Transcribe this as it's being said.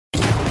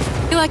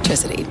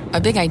Electricity,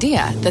 a big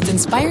idea that's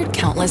inspired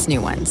countless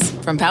new ones.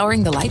 From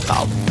powering the light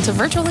bulb to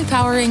virtually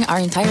powering our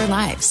entire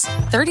lives.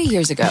 30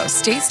 years ago,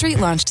 State Street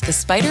launched the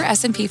Spider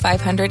S&P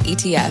 500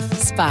 ETF,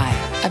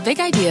 SPY. A big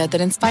idea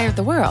that inspired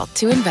the world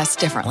to invest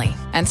differently.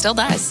 And still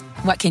does.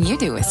 What can you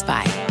do with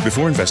SPY?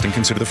 Before investing,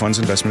 consider the fund's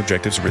investment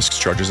objectives, risks,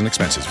 charges, and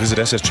expenses. Visit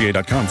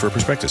ssga.com for a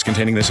prospectus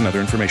containing this and other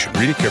information.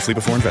 Read it carefully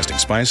before investing.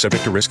 SPY is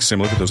subject to risks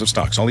similar to those of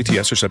stocks. All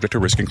ETFs are subject to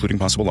risk, including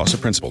possible loss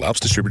of principal. Alps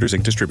Distributors,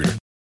 Inc. Distributor.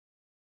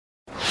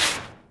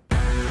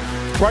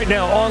 Right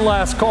now, on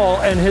last call,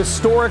 an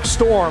historic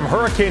storm,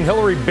 Hurricane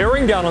Hilary,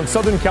 bearing down on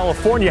Southern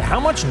California. How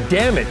much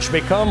damage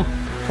may come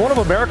to one of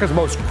America's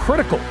most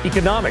critical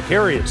economic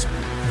areas?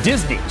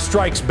 Disney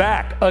strikes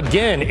back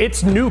again.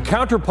 Its new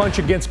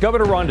counterpunch against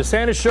Governor Ron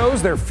DeSantis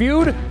shows their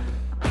feud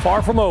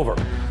far from over.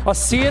 A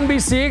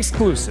CNBC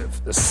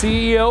exclusive. The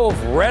CEO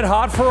of Red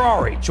Hot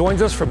Ferrari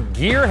joins us from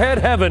Gearhead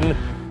Heaven,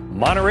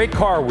 Monterey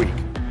Car Week.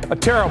 A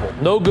terrible,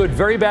 no good,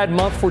 very bad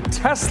month for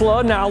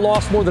Tesla, now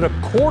lost more than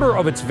a quarter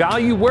of its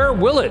value. Where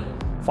will it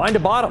find a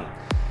bottom?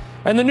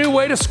 And the new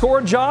way to score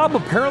a job,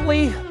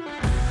 apparently,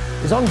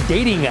 is on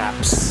dating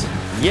apps.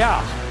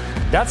 Yeah,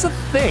 that's a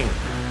thing.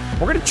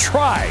 We're going to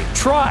try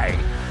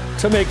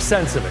to make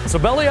sense of it. So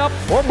belly up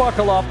or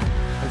buckle up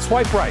and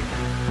swipe right.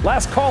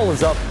 Last call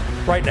is up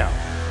right now.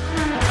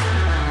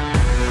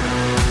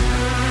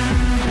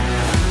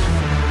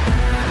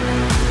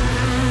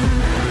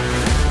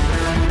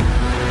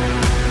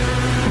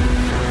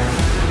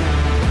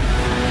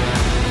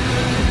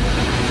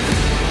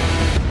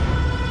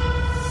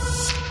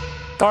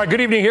 All right,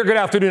 good evening here, good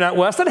afternoon out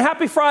west, and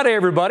happy Friday,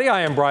 everybody.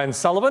 I am Brian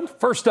Sullivan.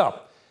 First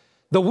up,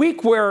 the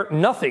week where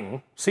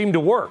nothing seemed to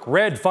work.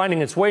 Red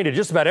finding its way into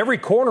just about every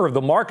corner of the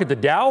market. The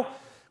Dow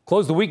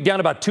closed the week down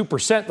about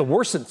 2%, the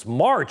worst since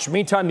March.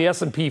 Meantime, the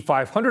S&P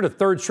 500, a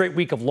third straight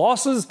week of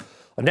losses.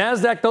 The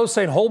NASDAQ, though,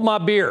 saying, hold my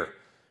beer.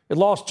 It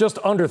lost just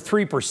under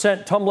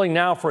 3%, tumbling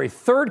now for a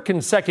third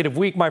consecutive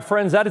week. My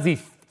friends, that is the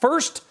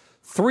first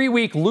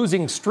 3-week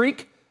losing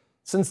streak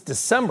since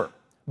December.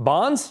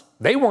 Bonds,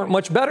 they weren't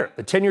much better.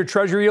 The 10-year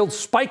Treasury yield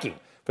spiking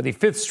for the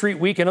fifth straight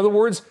week. In other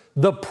words,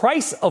 the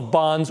price of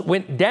bonds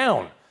went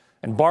down.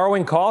 And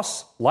borrowing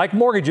costs, like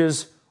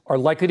mortgages, are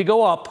likely to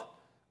go up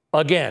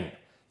again.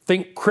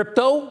 Think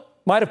crypto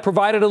might have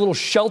provided a little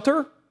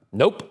shelter?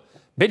 Nope.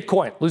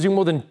 Bitcoin losing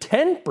more than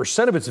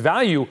 10% of its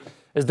value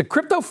as the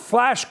crypto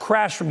flash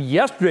crash from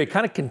yesterday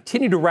kind of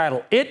continued to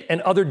rattle it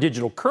and other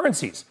digital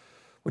currencies,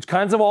 which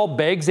kinds of all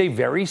begs a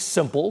very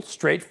simple,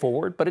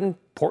 straightforward, but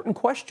important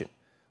question.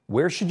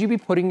 Where should you be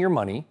putting your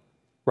money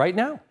right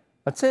now?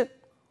 That's it.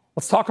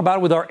 Let's talk about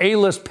it with our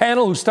A-list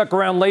panel who stuck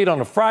around late on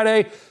a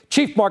Friday.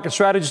 Chief Market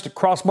Strategist at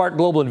Crossmark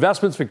Global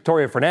Investments,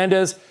 Victoria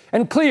Fernandez,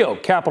 and Clio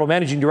Capital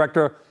Managing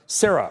Director,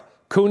 Sarah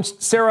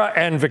Kunst. Sarah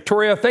and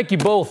Victoria, thank you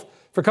both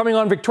for coming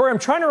on. Victoria, I'm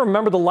trying to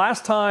remember the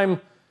last time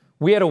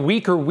we had a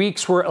week or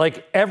weeks where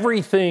like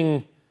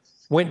everything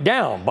went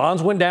down.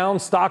 Bonds went down,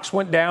 stocks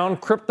went down,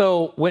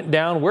 crypto went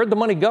down. Where'd the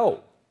money go?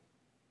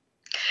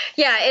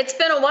 Yeah, it's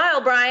been a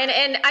while, Brian.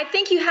 And I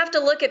think you have to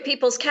look at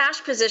people's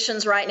cash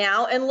positions right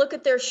now and look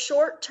at their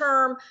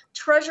short-term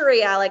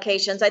treasury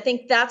allocations. I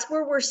think that's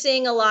where we're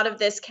seeing a lot of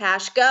this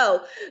cash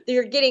go.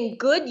 They're getting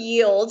good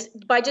yields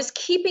by just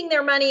keeping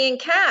their money in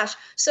cash.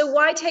 So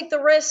why take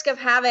the risk of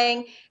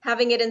having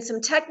it in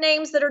some tech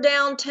names that are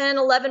down 10,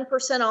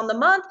 11% on the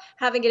month,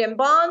 having it in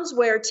bonds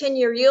where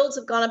 10-year yields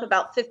have gone up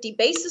about 50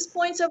 basis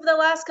points over the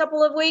last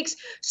couple of weeks.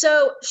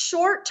 So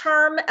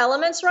short-term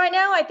elements right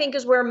now, I think,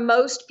 is where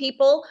most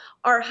people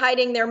are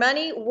hiding their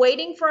money,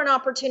 waiting for an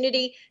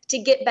opportunity to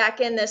get back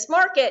in this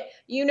market.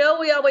 You know,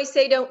 we always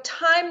say don't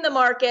time the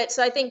market.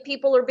 So I think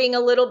people are being a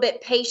little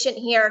bit patient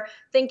here,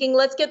 thinking,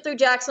 let's get through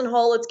Jackson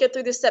Hole, let's get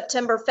through the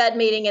September Fed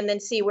meeting and then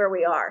see where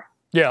we are.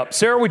 Yeah.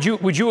 Sarah, would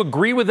you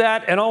agree with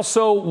that? And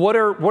also, what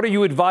are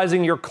you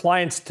advising your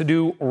clients to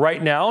do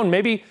right now? And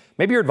maybe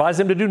you're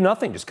advising them to do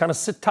nothing, just kind of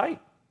sit tight.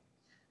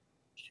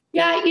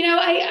 Yeah,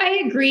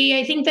 I agree.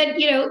 I think that,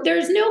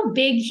 there's no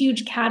big,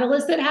 huge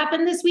catalyst that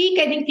happened this week.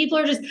 I think people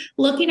are just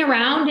looking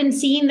around and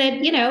seeing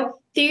that,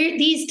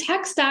 these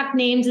tech stock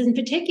names in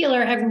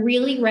particular have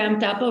really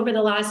ramped up over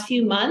the last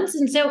few months.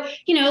 And so,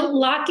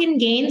 lock in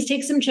gains,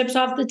 take some chips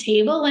off the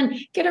table and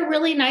get a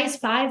really nice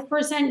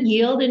 5%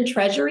 yield in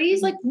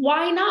treasuries. Like,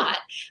 why not?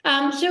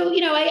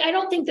 I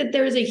don't think that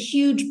there's a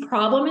huge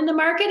problem in the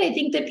market. I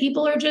think that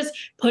people are just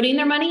putting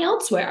their money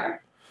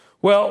elsewhere.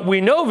 Well, we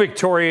know,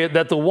 Victoria,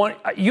 that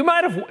you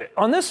might have,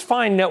 on this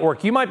fine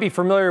network, you might be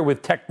familiar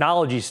with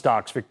technology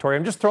stocks, Victoria.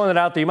 I'm just throwing it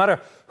out there. You might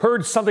have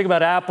heard something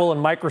about Apple and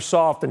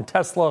Microsoft and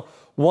Tesla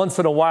once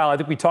in a while. I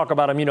think we talk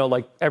about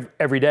them,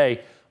 every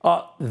day.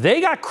 They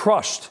got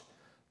crushed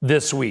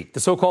this week. The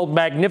so-called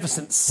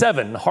Magnificent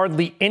Seven,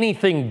 hardly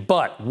anything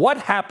but. What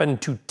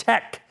happened to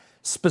tech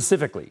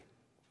specifically?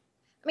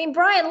 I mean,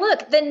 Brian,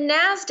 look, the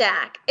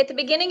NASDAQ at the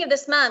beginning of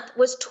this month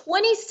was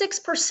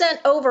 26%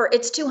 over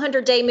its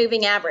 200-day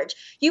moving average.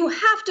 You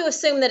have to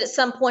assume that at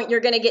some point you're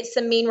going to get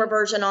some mean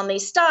reversion on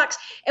these stocks.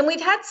 And we've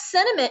had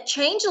sentiment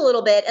change a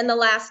little bit in the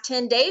last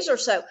 10 days or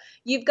so.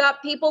 You've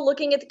got people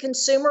looking at the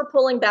consumer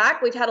pulling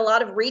back. We've had a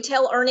lot of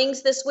retail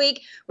earnings this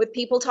week with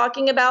people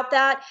talking about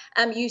that.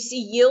 You see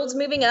yields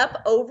moving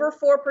up over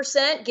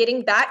 4%,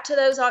 getting back to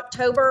those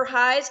October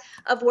highs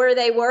of where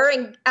they were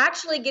and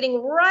actually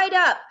getting right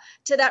up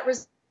to that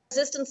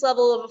resistance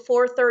level of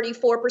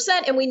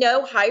 4.34%. And we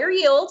know higher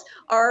yields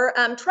are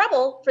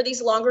trouble for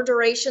these longer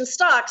duration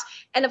stocks.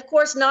 And of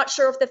course, not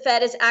sure if the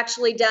Fed is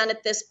actually done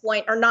at this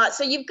point or not.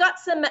 So you've got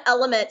some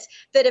elements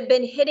that have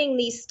been hitting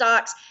these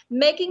stocks,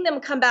 making them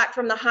come back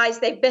from the highs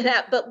they've been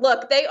at. But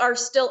look, they are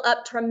still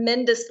up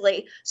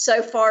tremendously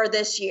so far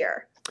this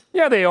year.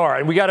 Yeah, they are.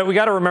 And we got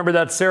to remember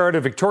that, Sarah, to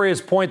Victoria's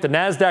point, the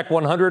NASDAQ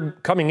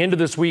 100 coming into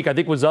this week, I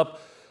think was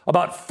up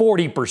about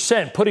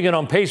 40%, putting it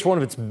on pace for one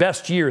of its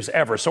best years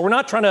ever. So we're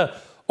not trying to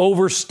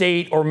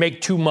overstate or make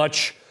too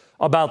much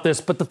about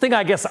this. But the thing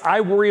I guess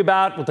I worry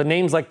about with the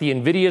names like the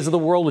NVIDIAs of the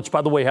world, which,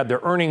 by the way, have their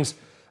earnings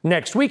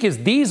next week,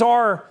 is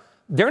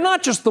they're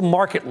not just the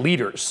market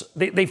leaders.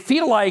 They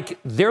feel like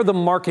they're the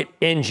market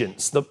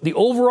engines. The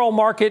overall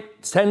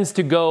market tends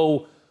to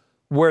go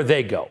where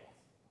they go.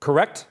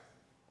 Correct?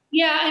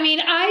 Yeah, I mean,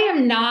 I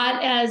am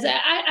not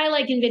I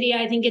like NVIDIA.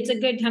 I think it's a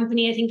good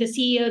company. I think the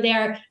CEO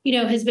there,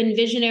 has been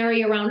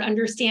visionary around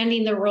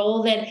understanding the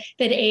role that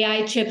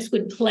AI chips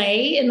would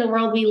play in the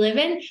world we live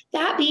in.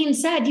 That being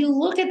said, you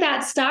look at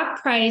that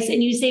stock price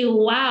and you say,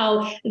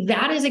 wow,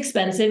 that is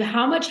expensive.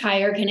 How much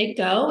higher can it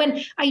go?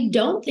 And I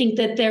don't think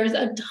that there's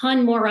a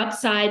ton more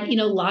upside,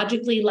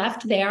 logically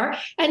left there.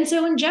 And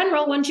so in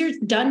general, once you're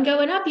done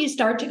going up, you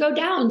start to go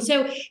down.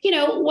 So,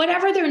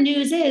 whatever their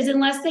news is,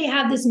 unless they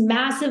have this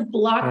massive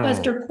blockbuster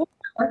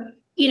quarter,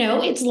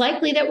 it's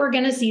likely that we're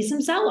going to see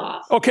some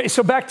sell-off. Okay,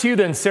 so back to you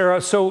then,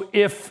 Sarah. So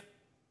if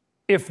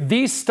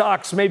these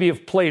stocks maybe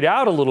have played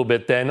out a little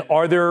bit, then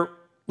where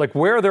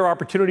are there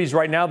opportunities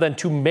right now then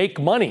to make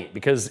money?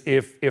 Because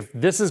if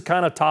this is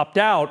kind of topped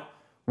out,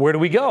 where do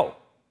we go?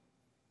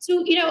 So,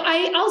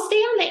 I'll stay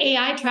on the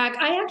AI track.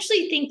 I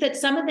actually think that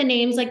some of the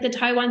names like the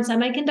Taiwan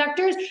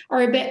Semiconductors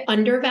are a bit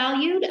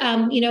undervalued.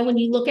 When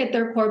you look at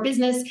their core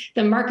business,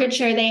 the market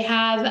share they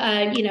have,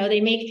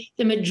 they make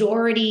the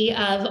majority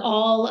of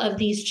all of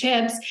these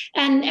chips.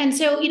 And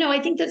so, I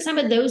think that some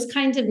of those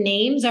kinds of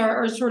names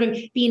are sort of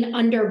being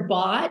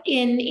underbought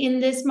in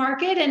this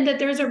market, and that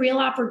there's a real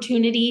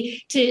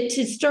opportunity to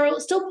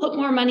still put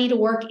more money to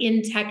work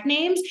in tech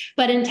names,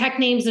 but in tech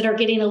names that are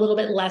getting a little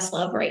bit less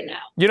love right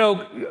now.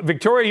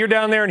 Victoria, you're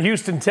down there in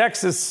Houston,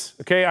 Texas.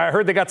 Okay, I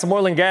heard they got some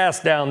oil and gas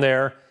down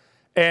there.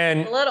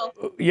 And a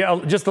little. Yeah,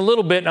 just a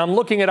little bit. And I'm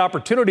looking at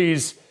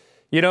opportunities.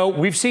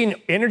 We've seen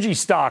energy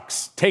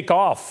stocks take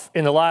off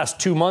in the last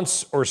 2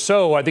 months or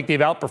so. I think they've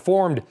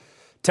outperformed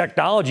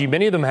technology.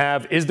 Many of them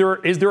have. Is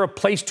there a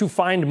place to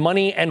find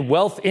money and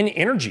wealth in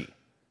energy?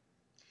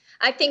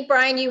 I think,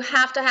 Brian, you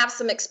have to have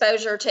some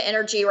exposure to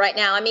energy right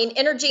now. I mean,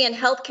 energy and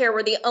healthcare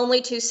were the only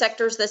two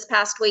sectors this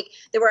past week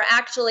that were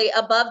actually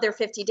above their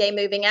 50-day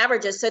moving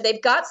averages. So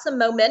they've got some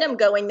momentum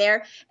going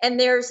there. And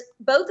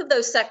both of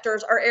those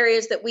sectors are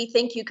areas that we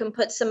think you can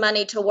put some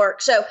money to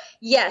work. So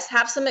yes,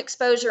 have some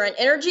exposure in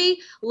energy.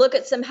 Look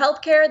at some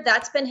healthcare.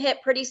 That's been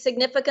hit pretty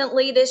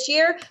significantly this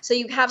year. So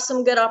you have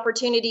some good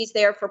opportunities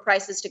there for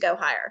prices to go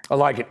higher. I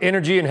like it.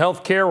 Energy and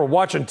healthcare. We're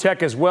watching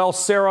tech as well.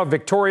 Sarah,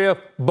 Victoria,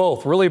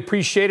 both. Really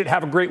appreciate it.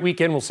 Have a great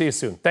weekend. We'll see you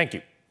soon. Thank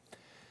you.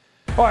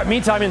 All right,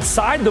 meantime,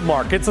 inside the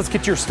markets, let's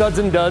get your studs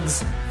and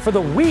duds for the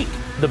week.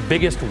 The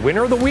biggest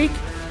winner of the week,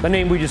 the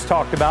name we just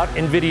talked about,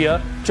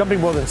 NVIDIA, jumping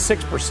more than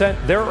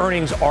 6%. Their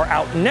earnings are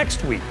out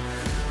next week.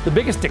 The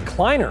biggest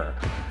decliner,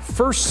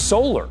 First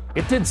Solar.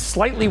 It did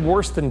slightly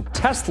worse than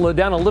Tesla,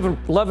 down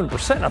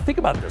 11%. Now think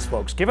about this,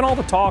 folks. Given all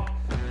the talk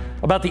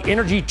about the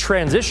energy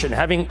transition,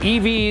 having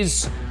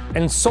EVs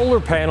and solar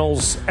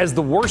panels as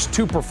the worst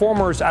two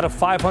performers out of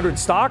 500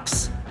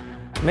 stocks,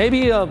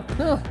 maybe a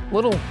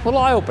little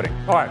eye-opening.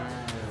 All right,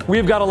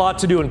 we've got a lot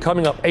to do, and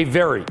coming up, a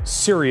very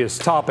serious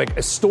topic,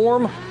 a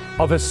storm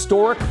of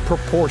historic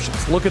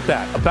proportions. Look at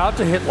that, about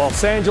to hit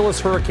Los Angeles,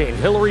 Hurricane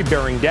Hillary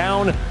bearing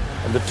down,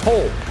 and the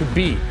toll could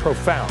be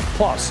profound.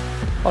 Plus,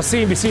 a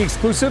CNBC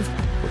exclusive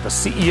with the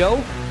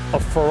CEO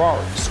of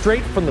Ferrari,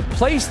 straight from the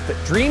place that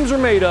dreams are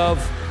made of,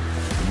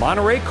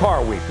 Monterey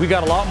Car Week. We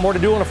got a lot more to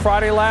do on a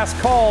Friday last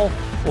call.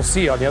 We'll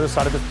see you on the other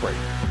side of this break.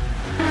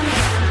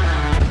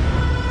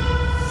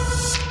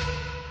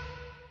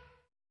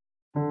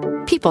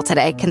 People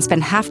today can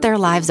spend half their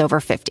lives over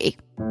 50.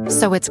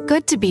 So it's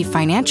good to be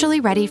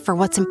financially ready for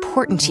what's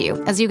important to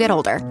you as you get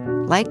older,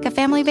 like a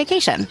family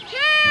vacation.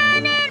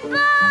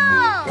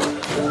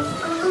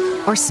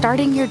 Or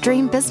starting your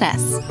dream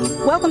business.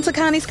 Welcome to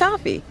Connie's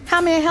Coffee.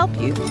 How may I help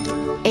you?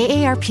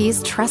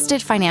 AARP's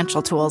trusted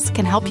financial tools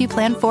can help you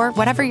plan for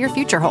whatever your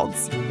future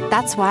holds.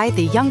 That's why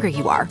the younger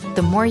you are,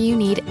 the more you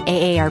need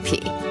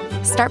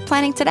AARP. Start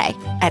planning today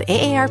at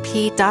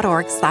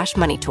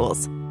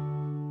aarp.org/moneytools.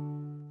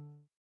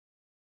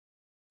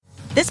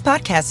 This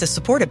podcast is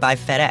supported by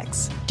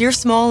FedEx. Dear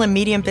small and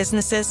medium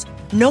businesses,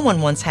 no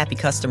one wants happy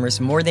customers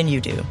more than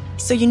you do.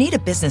 So you need a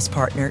business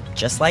partner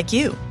just like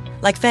you.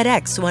 Like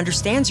FedEx, who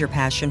understands your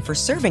passion for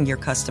serving your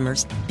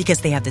customers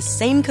because they have the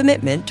same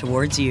commitment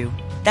towards you.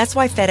 That's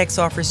why FedEx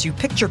offers you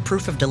picture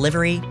proof of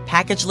delivery,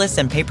 packageless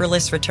and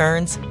paperless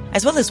returns,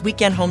 as well as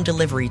weekend home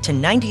delivery to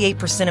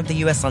 98% of the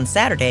U.S. on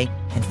Saturday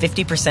and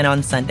 50%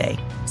 on Sunday.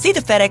 See the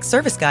FedEx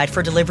service guide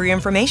for delivery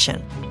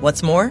information.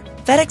 What's more,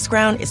 FedEx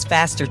Ground is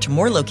faster to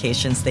more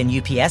locations than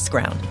UPS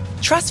Ground.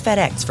 Trust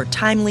FedEx for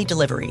timely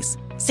deliveries.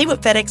 See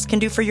what FedEx can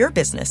do for your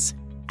business.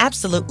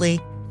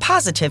 Absolutely,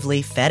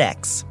 positively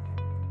FedEx.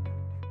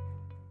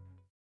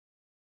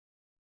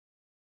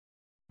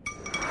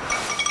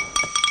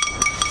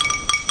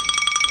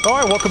 All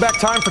right, welcome back.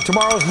 Time for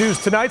tomorrow's news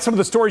tonight. Some of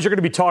the stories you're going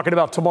to be talking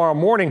about tomorrow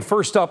morning.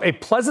 First up, a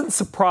pleasant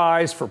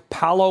surprise for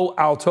Palo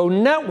Alto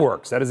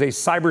Networks. That is a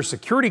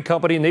cybersecurity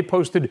company, and they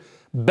posted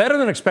better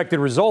than expected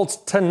results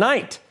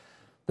tonight.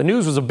 The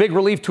news was a big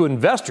relief to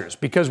investors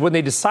because when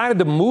they decided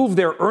to move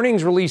their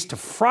earnings release to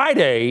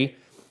Friday,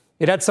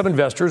 it had some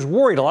investors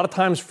worried. A lot of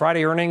times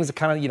Friday earnings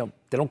kind of,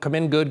 they don't come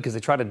in good because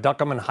they try to duck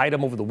them and hide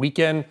them over the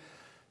weekend.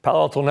 Palo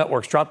Alto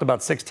Networks dropped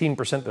about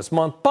 16% this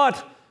month,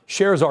 but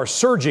shares are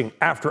surging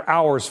after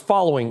hours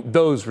following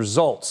those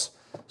results.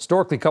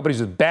 Historically, companies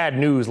with bad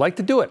news like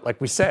to do it, like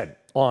we said,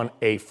 on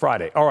a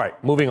Friday. All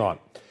right, moving on.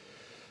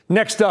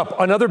 Next up,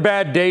 another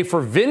bad day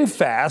for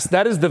VinFast.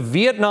 That is the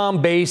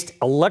Vietnam-based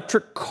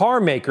electric car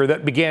maker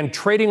that began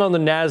trading on the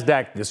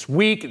NASDAQ this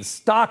week. The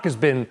stock has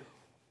been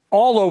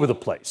all over the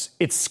place.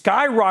 It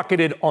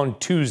skyrocketed on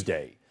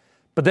Tuesday,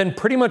 but then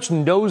pretty much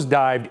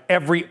nosedived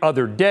every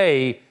other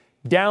day,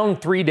 down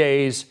 3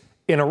 days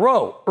in a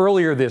row.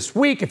 Earlier this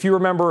week, if you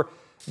remember,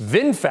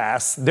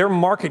 VinFast, their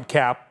market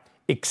cap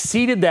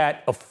exceeded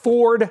that of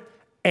Ford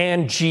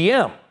and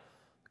GM.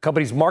 The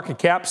company's market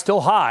cap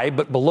still high,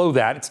 but below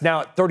that. It's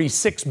now at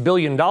 $36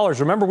 billion.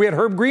 Remember, we had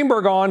Herb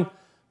Greenberg on a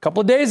couple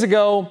of days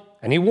ago,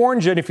 and he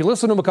warned you, and if you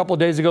listened to him a couple of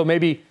days ago,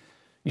 maybe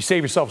you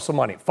save yourself some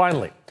money.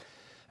 Finally,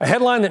 a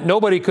headline that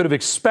nobody could have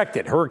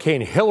expected.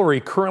 Hurricane Hillary,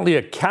 currently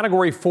a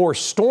Category 4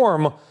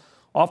 storm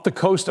off the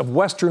coast of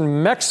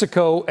western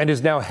Mexico and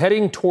is now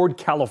heading toward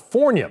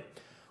California.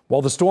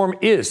 While the storm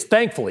is,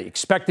 thankfully,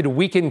 expected to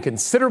weaken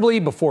considerably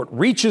before it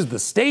reaches the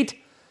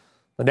state,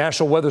 the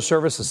National Weather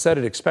Service has said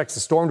it expects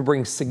the storm to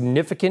bring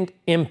significant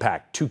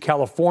impact to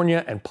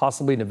California and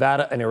possibly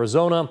Nevada and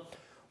Arizona.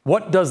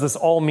 What does this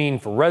all mean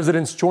for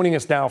residents? Joining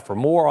us now for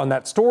more on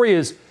that story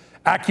is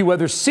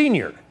AccuWeather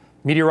senior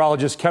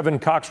meteorologist Kevin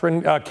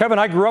Cochran. Kevin,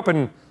 I grew up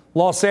in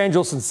Los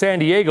Angeles and San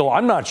Diego.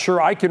 I'm not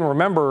sure I can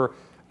remember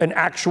an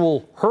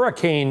actual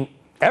hurricane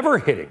ever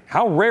hitting.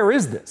 How rare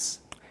is this?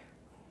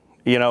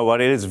 You know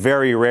what? It is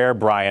very rare,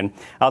 Brian.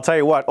 I'll tell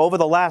you what, over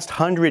the last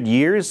 100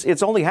 years,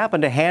 it's only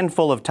happened a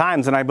handful of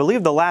times. And I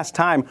believe the last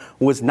time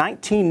was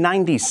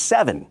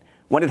 1997,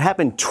 when it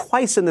happened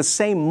twice in the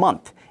same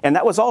month. And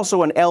that was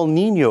also an El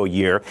Nino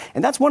year.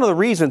 And that's one of the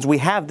reasons we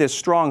have this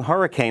strong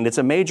hurricane. It's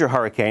a major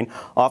hurricane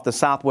off the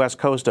southwest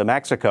coast of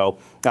Mexico.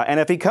 And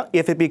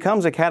if it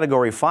becomes a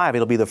Category 5,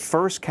 it'll be the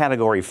first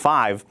Category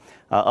 5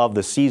 of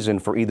the season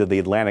for either the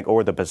Atlantic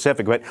or the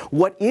Pacific. But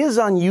what is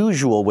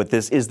unusual with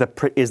this is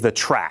the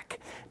track,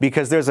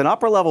 because there's an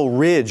upper level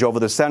ridge over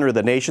the center of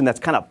the nation that's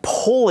kind of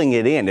pulling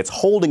it in. It's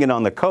holding it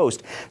on the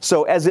coast.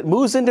 So as it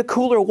moves into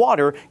cooler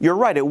water, you're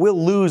right, it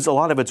will lose a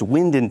lot of its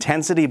wind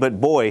intensity.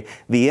 But boy,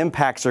 the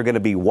impacts are going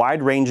to be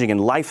wide ranging and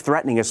life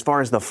threatening as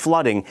far as the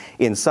flooding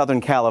in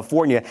Southern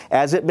California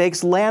as it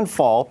makes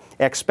landfall,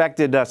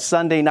 expected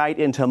Sunday night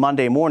into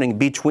Monday morning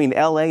between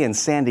L.A. and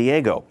San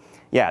Diego.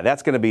 Yeah,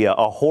 that's going to be a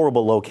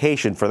horrible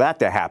location for that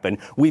to happen.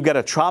 We've got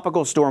a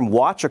tropical storm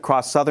watch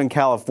across Southern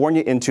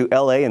California into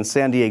L.A. and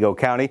San Diego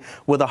County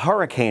with a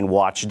hurricane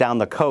watch down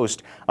the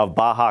coast of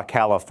Baja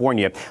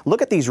California.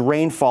 Look at these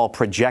rainfall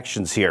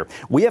projections here.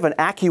 We have an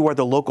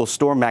AccuWeather local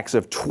storm max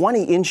of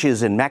 20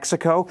 inches in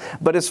Mexico,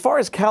 but as far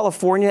as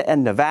California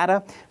and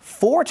Nevada,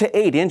 4 to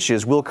 8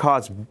 inches will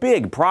cause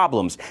big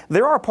problems.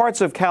 There are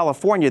parts of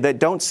California that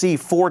don't see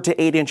 4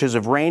 to 8 inches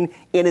of rain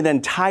in an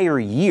entire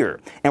year,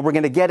 and we're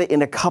going to get it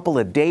in a couple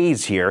of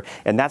days here,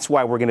 and that's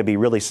why we're going to be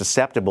really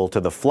susceptible to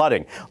the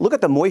flooding. Look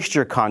at the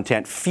moisture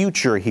content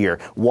future here.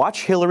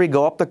 Watch Hillary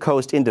go up the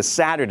coast into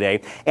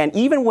Saturday, and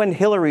even when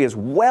Hillary is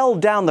well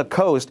down the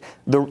coast,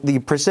 the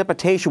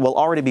precipitation will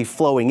already be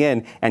flowing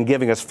in and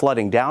giving us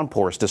flooding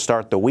downpours to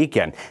start the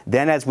weekend.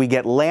 Then as we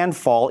get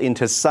landfall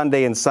into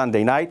Sunday and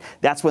Sunday night,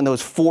 that's when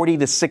those 40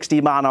 to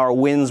 60 mile an hour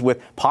winds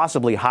with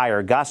possibly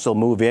higher gusts will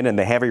move in, and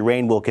the heavy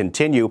rain will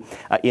continue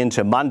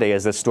into Monday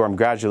as the storm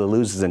gradually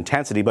loses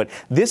intensity. But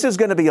this is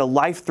going to be a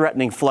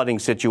life-threatening flooding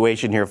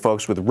situation here,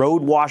 folks, with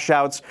road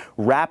washouts,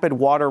 rapid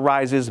water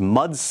rises,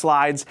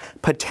 mudslides,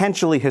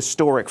 potentially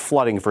historic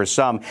flooding for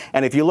some.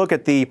 And if you look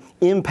at the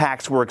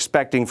impacts we're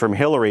expecting from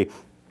Hillary,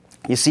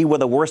 you see where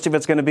the worst of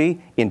it's going to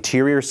be?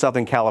 Interior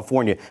Southern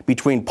California,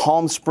 between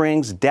Palm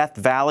Springs, Death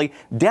Valley.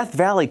 Death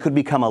Valley could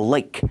become a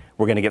lake.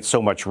 We're going to get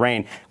so much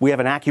rain. We have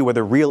an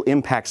AccuWeather real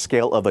impact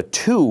scale of a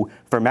 2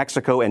 for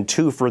Mexico and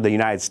 2 for the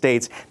United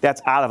States.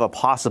 That's out of a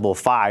possible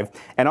 5.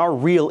 And our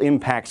real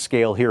impact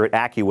scale here at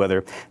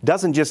AccuWeather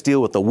doesn't just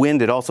deal with the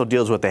wind, it also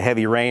deals with the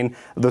heavy rain,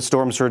 the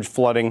storm surge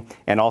flooding,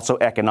 and also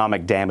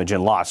economic damage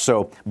and loss.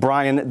 So,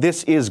 Brian,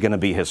 this is going to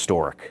be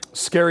historic.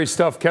 Scary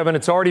stuff, Kevin.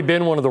 It's already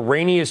been one of the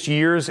rainiest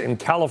years in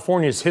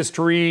California's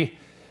history.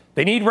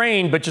 They need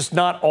rain, but just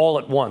not all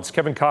at once.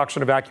 Kevin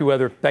Cochran of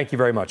AccuWeather, thank you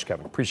very much,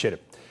 Kevin. Appreciate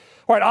it.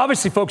 All right,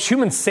 obviously, folks,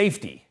 human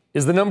safety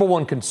is the number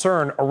one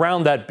concern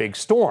around that big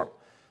storm.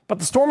 But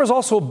the storm is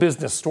also a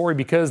business story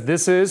because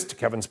this is, to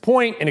Kevin's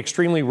point, an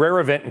extremely rare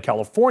event in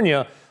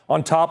California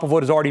on top of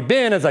what has already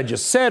been, as I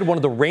just said, one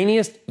of the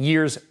rainiest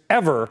years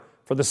ever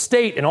for the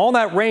state. And all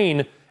that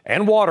rain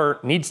and water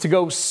needs to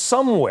go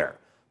somewhere.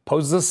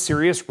 Poses a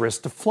serious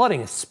risk to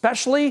flooding,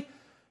 especially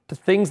to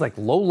things like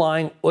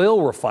low-lying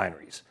oil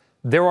refineries.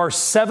 There are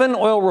 7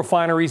 oil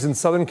refineries in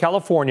Southern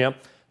California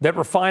that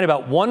refine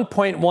about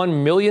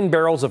 1.1 million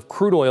barrels of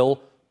crude oil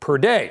per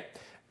day.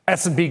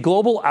 S&P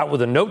Global out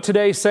with a note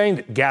today saying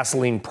that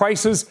gasoline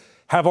prices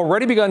have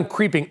already begun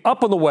creeping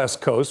up on the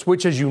West Coast,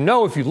 which, as you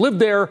know, if you live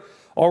there,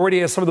 already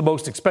has some of the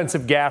most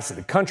expensive gas in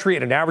the country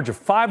at an average of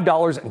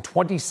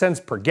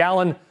 $5.20 per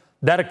gallon.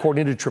 That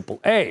according to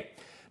AAA.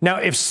 Now,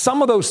 if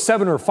some of those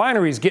 7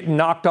 refineries get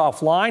knocked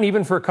offline,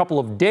 even for a couple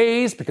of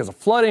days because of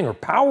flooding or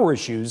power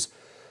issues,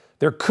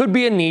 there could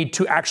be a need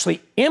to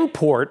actually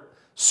import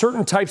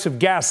certain types of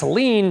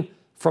gasoline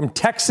from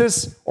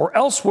Texas or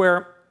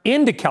elsewhere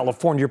into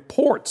California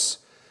ports.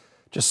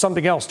 Just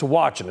something else to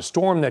watch in a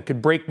storm that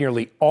could break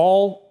nearly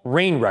all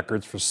rain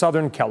records for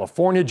Southern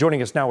California.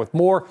 Joining us now with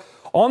more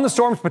on the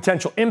storm's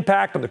potential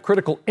impact on the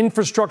critical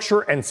infrastructure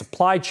and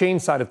supply chain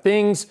side of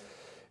things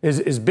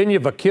is Binya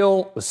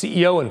Vakil, the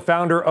CEO and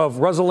founder of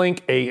Resolink,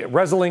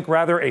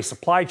 a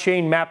supply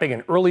chain mapping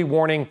and early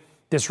warning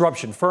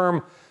disruption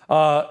firm.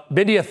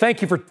 Binya,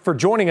 thank you for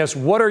joining us.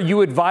 What are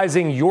you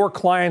advising your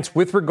clients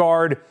with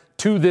regard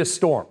to this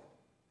storm?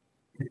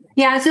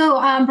 Yeah, so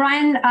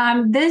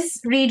Brian,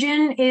 this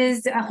region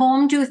is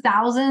home to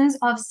thousands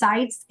of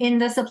sites in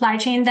the supply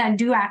chain that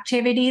do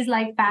activities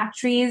like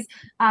factories,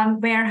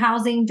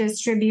 warehousing,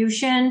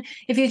 distribution.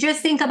 If you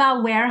just think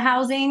about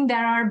warehousing,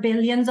 there are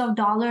billions of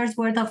dollars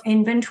worth of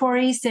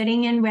inventory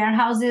sitting in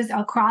warehouses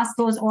across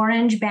those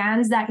orange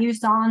bands that you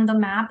saw on the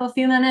map a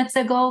few minutes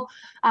ago.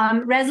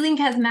 Resolink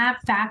has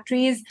mapped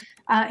factories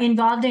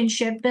involved in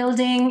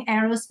shipbuilding,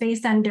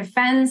 aerospace and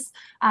defense,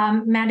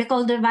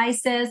 medical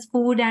devices,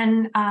 food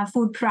and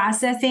food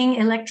processing,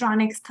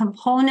 electronics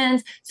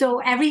components. So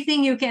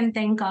everything you can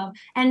think of.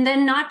 And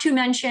then not to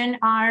mention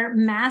our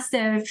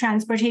massive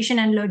transportation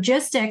and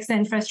logistics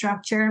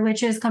infrastructure,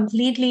 which is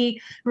completely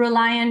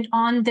reliant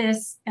on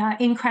this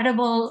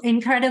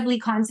incredibly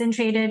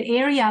concentrated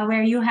area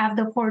where you have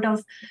the port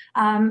of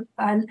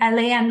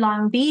LA and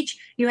Long Beach.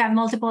 You have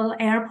multiple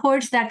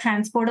airports that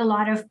transport a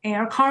lot of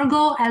air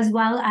cargo, as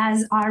well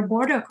as our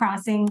border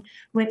crossing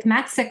with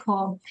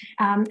Mexico.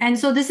 And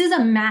so this is a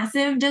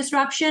massive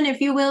disruption,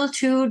 if you will,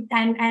 to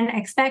and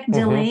expect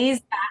delays,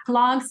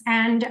 backlogs,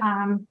 and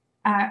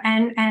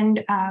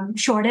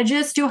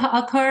shortages to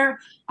occur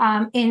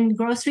in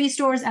grocery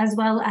stores as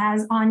well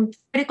as on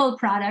critical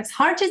products.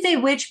 Hard to say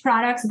which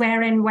products,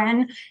 where and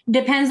when,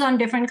 depends on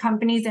different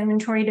companies'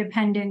 inventory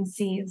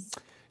dependencies.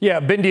 Yeah,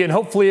 Bindi, and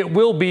hopefully it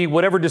will be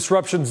whatever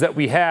disruptions that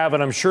we have,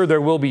 and I'm sure there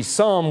will be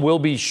some, will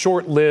be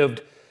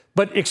short-lived.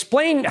 But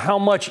explain how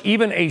much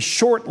even a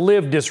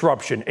short-lived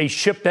disruption, a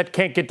ship that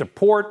can't get to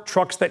port,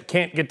 trucks that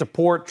can't get to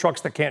port,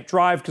 trucks that can't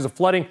drive because of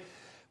flooding,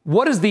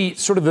 what is the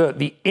sort of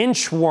the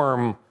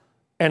inchworm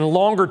and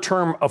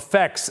longer-term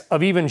effects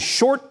of even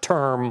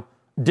short-term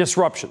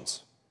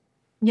disruptions?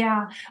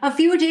 Yeah, a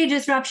few-day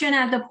disruption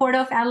at the port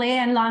of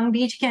LA and Long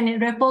Beach can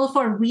ripple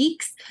for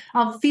weeks.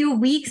 A few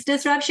weeks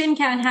disruption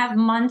can have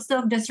months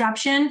of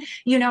disruption.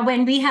 You know,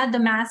 when we had the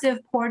massive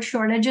port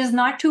shortages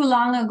not too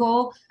long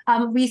ago,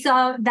 we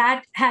saw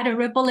that had a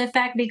ripple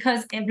effect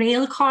because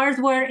rail cars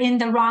were in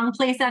the wrong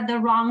place at the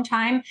wrong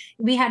time.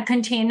 We had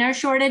container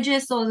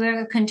shortages, so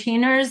the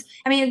containers,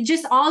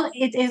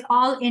 it is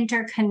all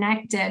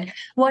interconnected.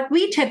 What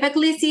we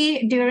typically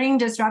see during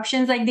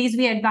disruptions like these,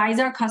 we advise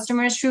our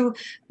customers to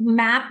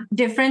map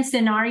different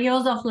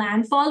scenarios of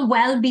landfall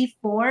well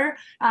before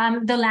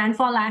the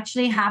landfall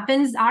actually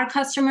happens. Our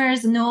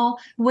customers know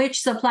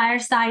which supplier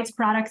sites,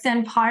 products,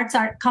 and parts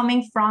are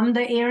coming from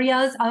the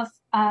areas of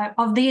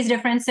these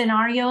different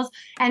scenarios,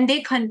 and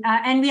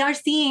we are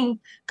seeing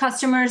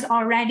customers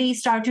already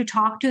start to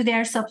talk to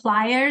their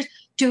suppliers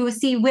to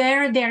see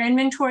where their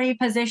inventory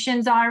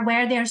positions are,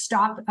 where their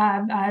stock,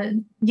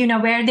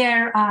 where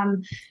their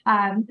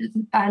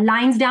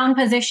lines down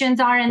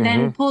positions are, and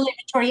then pull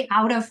inventory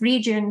out of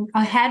region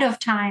ahead of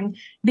time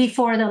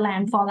before the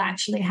landfall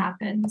actually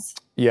happens.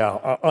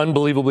 Yeah,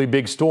 unbelievably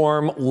big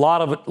storm. A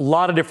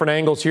lot of different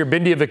angles here.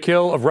 Bindi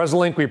Vakil of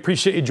Resolink, we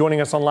appreciate you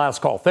joining us on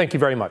Last Call. Thank you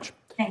very much.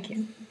 Thank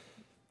you.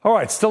 All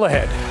right, still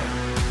ahead.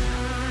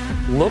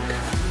 Look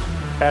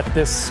at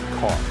this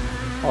car.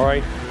 All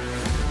right,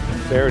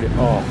 there it is.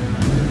 Oh,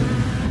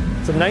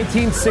 it's a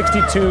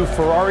 1962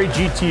 Ferrari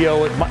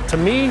GTO. To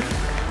me,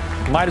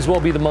 might as well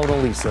be the Mona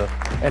Lisa,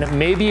 and it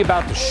may be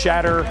about to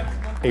shatter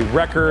a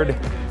record.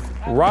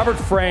 Robert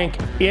Frank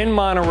in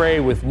Monterey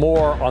with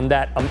more on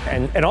that,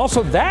 and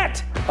also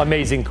that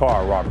amazing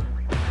car, Robert.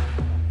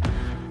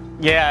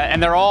 Yeah,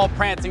 and they're all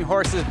prancing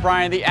horses,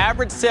 Brian. The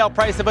average sale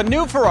price of a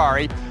new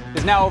Ferrari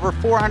is now over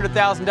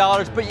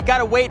 $400,000, but you got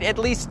to wait at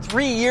least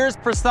 3 years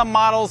for some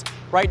models.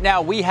 Right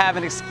now, we have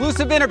an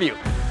exclusive interview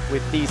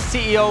with the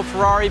CEO of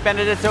Ferrari,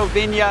 Benedetto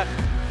Vigna.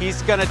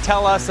 He's going to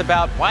tell us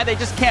about why they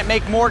just can't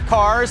make more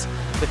cars,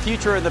 the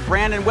future of the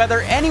brand, and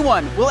whether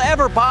anyone will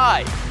ever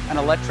buy an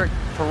electric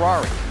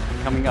Ferrari.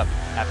 Coming up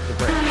after the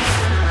break.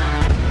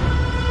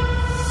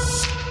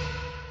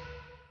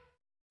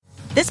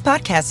 This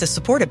podcast is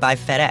supported by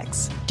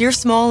FedEx. Dear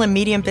small and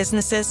medium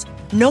businesses,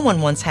 no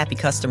one wants happy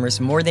customers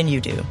more than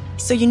you do.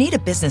 So you need a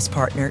business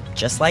partner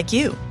just like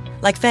you.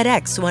 Like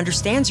FedEx, who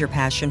understands your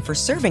passion for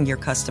serving your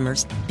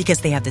customers because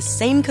they have the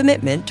same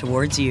commitment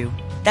towards you.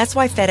 That's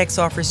why FedEx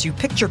offers you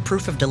picture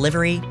proof of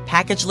delivery,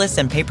 packageless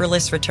and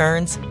paperless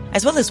returns,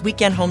 as well as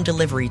weekend home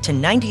delivery to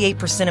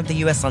 98% of the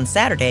U.S. on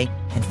Saturday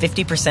and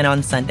 50%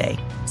 on Sunday.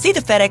 See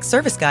the FedEx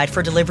service guide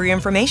for delivery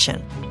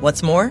information.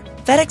 What's more,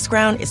 FedEx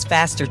Ground is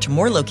faster to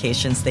more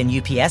locations than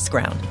UPS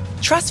Ground.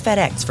 Trust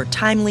FedEx for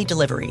timely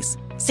deliveries.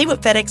 See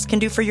what FedEx can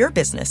do for your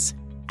business.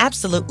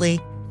 Absolutely,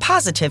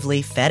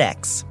 positively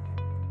FedEx.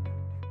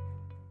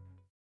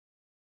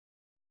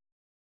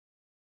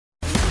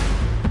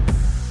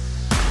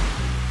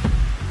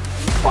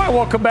 All right,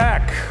 welcome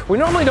back. We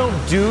normally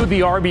don't do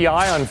the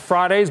RBI on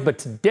Fridays, but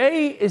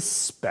today is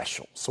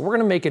special. So we're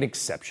going to make an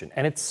exception.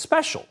 And it's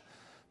special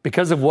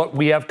because of what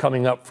we have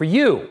coming up for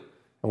you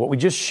and what we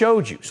just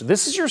showed you. So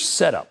this is your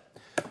setup.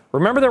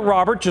 Remember that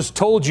Robert just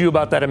told you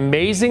about that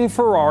amazing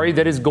Ferrari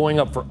that is going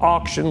up for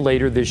auction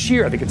later this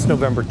year. I think it's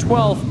November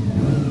 12th.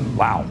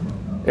 Wow.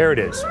 There it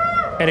is.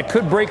 And it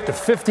could break the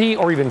 $50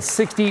 or even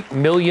 $60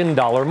 million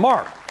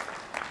mark.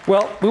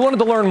 Well, we wanted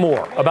to learn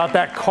more about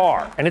that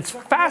car, and it's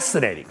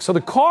fascinating. So the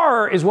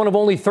car is one of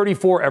only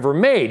 34 ever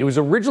made. It was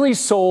originally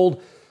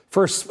sold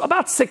for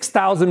about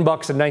 $6,000 in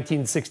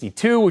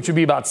 1962, which would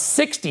be about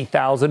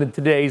 $60,000 in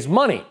today's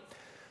money.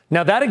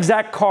 Now, that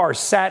exact car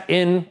sat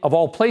in, of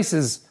all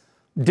places,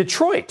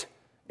 Detroit,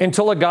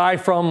 until a guy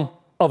from,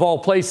 of all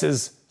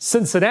places,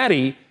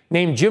 Cincinnati,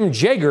 named Jim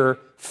Jager,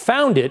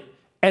 found it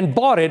and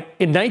bought it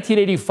in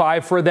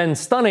 1985 for a then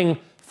stunning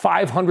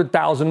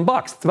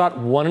 $500,000. It's about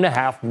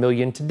 $1.5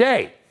 million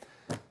today.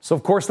 So,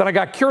 of course, then I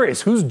got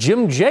curious. Who's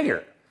Jim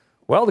Jager?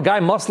 Well, the guy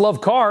must love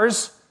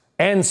cars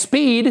and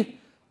speed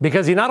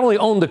because he not only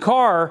owned the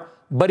car,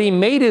 but he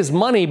made his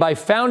money by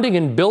founding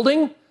and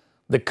building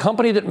the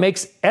company that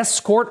makes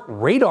escort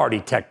radar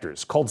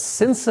detectors called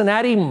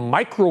Cincinnati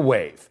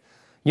Microwave.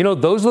 You know,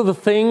 those are the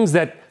things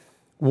that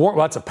well,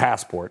 that's a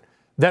passport,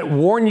 that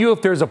warn you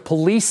if there's a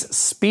police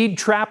speed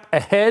trap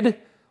ahead,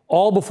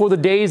 all before the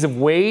days of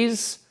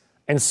Waze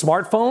and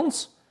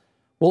smartphones.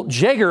 Well,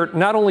 Jager,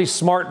 not only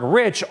smart and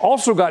rich,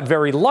 also got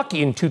very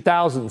lucky in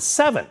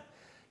 2007.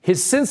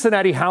 His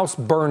Cincinnati house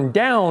burned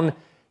down.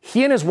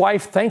 He and his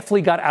wife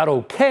thankfully got out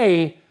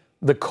okay.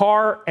 The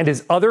car and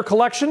his other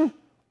collection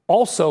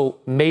also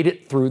made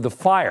it through the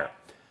fire.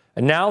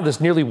 And now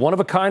this nearly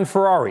one-of-a-kind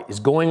Ferrari is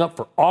going up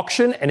for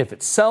auction, and if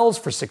it sells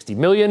for $60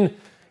 million,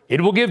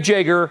 it will give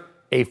Jager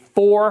a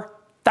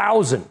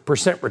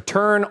 4,000%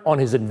 return on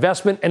his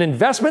investment, an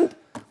investment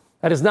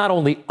that is not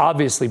only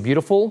obviously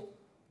beautiful,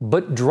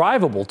 but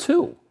drivable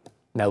too.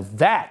 Now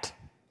that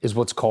is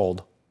what's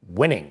called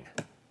winning.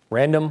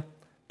 Random,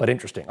 but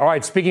interesting. All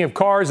right, speaking of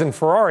cars and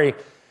Ferrari,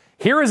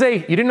 here is you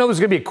didn't know there was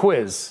going to be a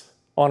quiz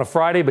on a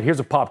Friday, but here's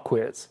a pop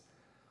quiz.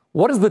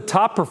 What is the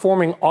top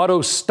performing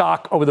auto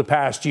stock over the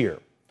past year?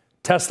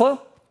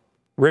 Tesla,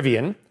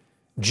 Rivian,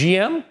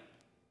 GM,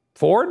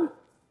 Ford?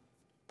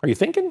 Are you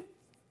thinking?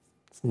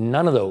 It's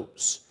none of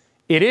those.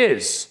 It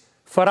is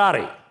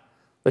Ferrari.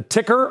 The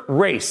ticker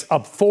race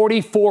up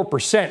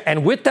 44%.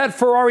 And with that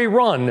Ferrari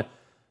run,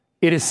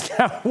 it is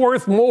now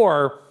worth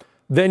more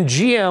than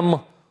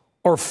GM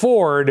or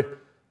Ford,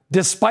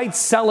 despite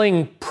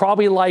selling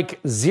probably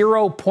like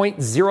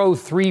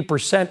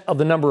 0.03% of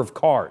the number of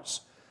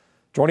cars.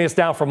 Joining us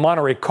now from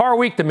Monterey Car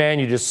Week, the man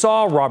you just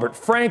saw, Robert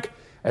Frank,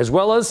 as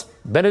well as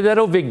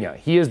Benedetto Vigna.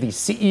 He is the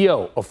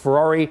CEO of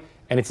Ferrari,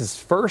 and it's his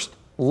first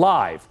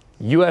live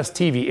U.S.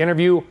 TV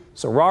interview.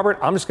 So, Robert,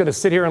 I'm just going to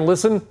sit here and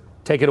listen.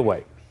 Take it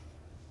away.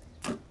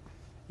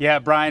 Yeah,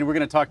 Brian, we're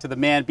going to talk to the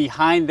man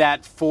behind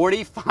that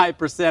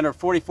 45% or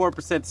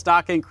 44%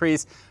 stock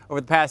increase over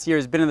the past year.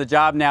 He's been in the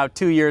job now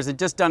 2 years and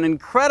just done an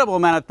incredible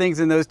amount of things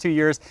in those 2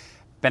 years.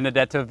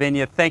 Benedetto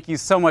Vigna, thank you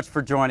so much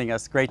for joining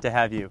us. Great to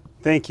have you.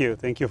 Thank you.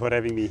 Thank you for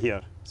having me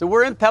here. So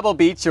we're in Pebble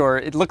Beach, or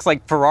it looks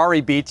like Ferrari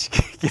Beach,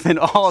 given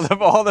all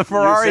the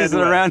Ferraris that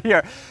are around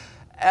here.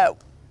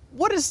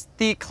 What does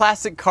the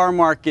classic car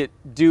market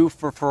do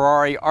for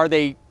Ferrari? Are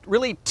they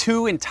really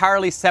two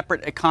entirely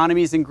separate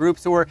economies and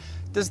groups, or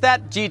does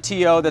that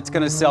GTO that's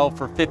going to sell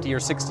for $50 or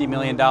 $60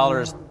 million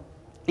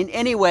in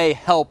any way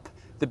help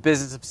the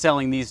business of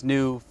selling these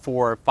new $400,000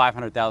 or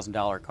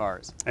 $500,000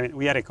 cars? I mean,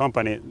 we are a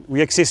company.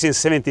 We exist in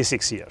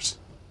 76 years.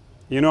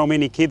 You know how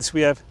many kids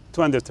we have?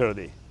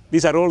 230.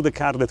 These are all the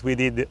cars that we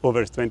did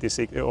over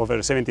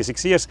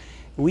 76 years.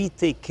 We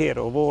take care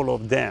of all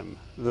of them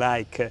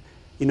like,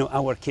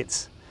 our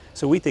kids.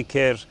 So we take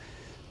care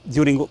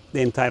during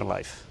the entire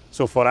life.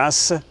 So for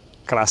us,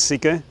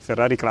 Classiche,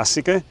 Ferrari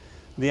Classiche,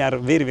 they are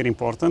very, very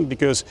important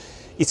because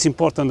it's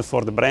important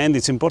for the brand,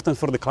 it's important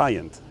for the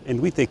client. And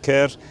we take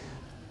care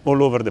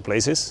all over the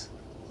places.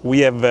 We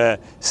have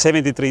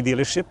 73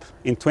 dealerships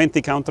in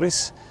 20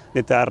 countries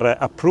that are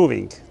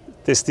approving,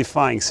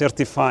 testifying,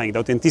 certifying the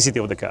authenticity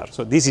of the car.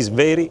 So this is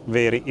very,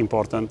 very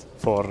important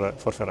for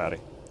Ferrari.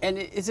 And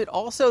is it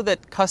also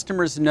that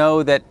customers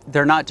know that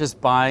they're not just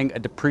buying a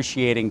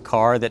depreciating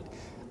car that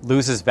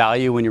loses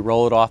value when you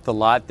roll it off the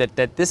lot,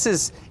 that this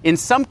is, in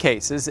some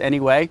cases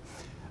anyway,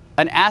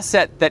 an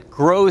asset that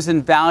grows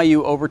in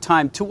value over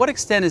time? To what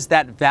extent is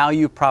that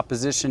value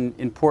proposition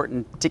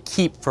important to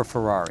keep for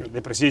Ferrari?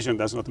 Depreciation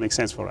does not make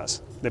sense for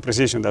us.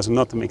 Depreciation does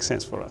not make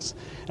sense for us.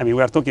 I mean,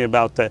 we are talking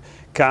about a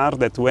car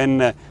that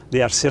when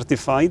they are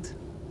certified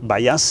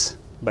by us,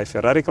 by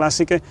Ferrari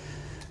Classiche,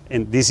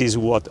 and this is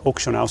what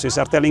auction houses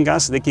are telling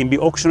us, they can be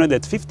auctioned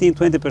at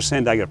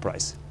 15-20% higher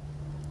price.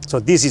 So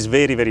this is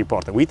very, very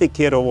important. We take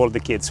care of all the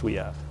kids we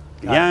have.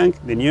 The young,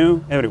 the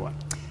new, everyone.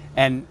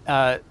 And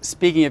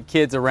speaking of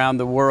kids around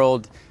the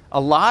world,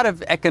 a lot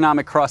of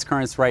economic cross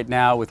currents right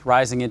now with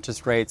rising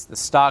interest rates. The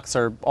stocks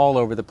are all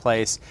over the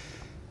place.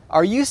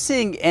 Are you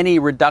seeing any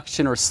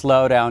reduction or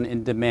slowdown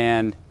in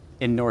demand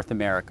in North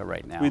America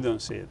right now? We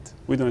don't see it.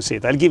 We don't see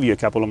it. I'll give you a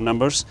couple of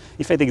numbers.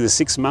 If I take the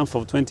 6 months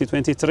of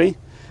 2023,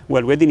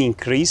 well, we had an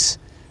increase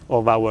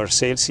of our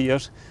sales here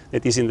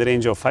that is in the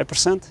range of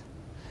 5%.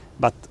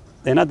 But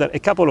a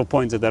couple of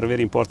points that are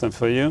very important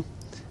for you.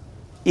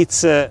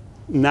 It's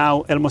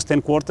now almost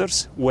 10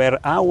 quarters where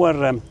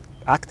our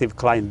active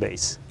client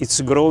base, it's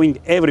growing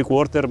every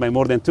quarter by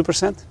more than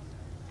 2%.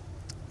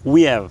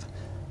 We have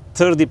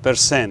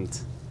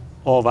 30%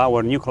 of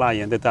our new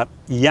clients that are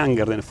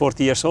younger than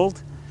 40 years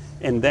old,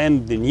 and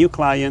then the new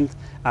clients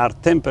are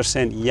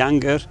 10%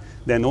 younger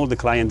than all the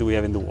clients we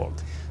have in the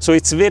world. So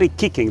it's very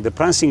kicking. The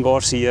prancing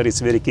horse here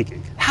is very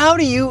kicking. How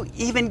do you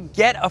even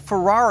get a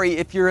Ferrari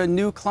if you're a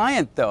new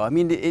client, though? I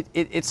mean,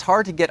 it's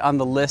hard to get on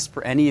the list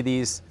for any of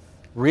these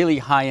really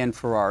high-end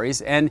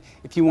Ferraris. And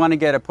if you want to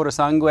get a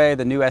Purosangue,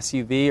 the new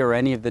SUV, or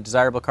any of the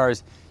desirable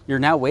cars, you're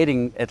now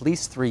waiting at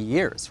least 3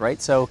 years,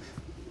 right? So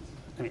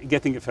I mean,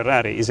 getting a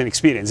Ferrari is an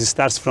experience. It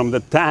starts from the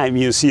time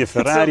you see a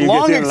Ferrari. It's a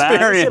long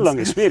experience. It's a long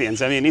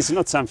experience. I mean, it's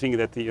not something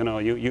that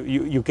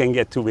you can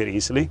get to very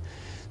easily.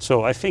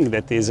 So I think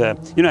that is, I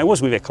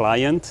was with a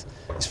client,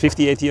 he's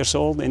 58 years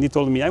old, and he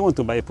told me, I want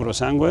to buy a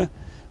Purosangue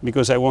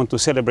because I want to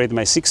celebrate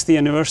my 60th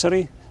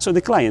anniversary. So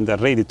the client are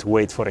ready to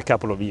wait for a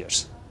couple of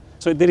years.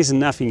 So there is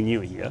nothing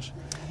new here.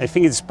 I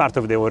think it's part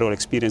of the overall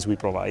experience we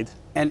provide.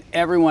 And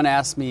everyone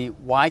asks me,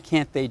 why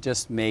can't they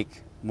just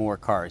make more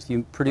cars?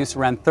 You produced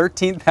around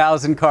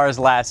 13,000 cars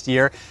last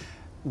year.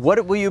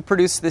 What will you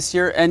produce this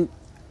year? And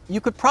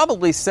you could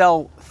probably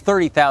sell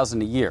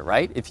 30,000 a year,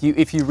 right? If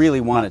you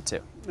really wanted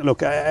to.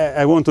 Look,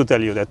 I want to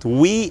tell you that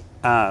we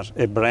are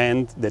a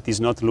brand that is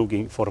not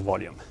looking for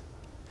volume.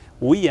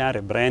 We are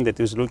a brand that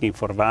is looking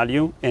for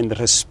value and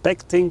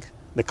respecting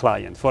the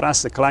client. For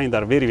us, the clients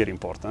are very, very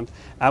important.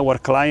 Our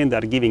clients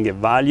are giving a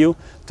value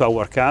to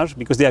our cars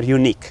because they are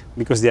unique,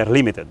 because they are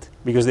limited,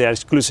 because they are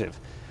exclusive.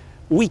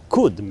 We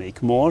could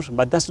make more,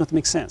 but does not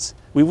make sense.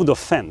 We would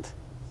offend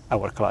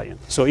our client.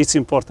 So it's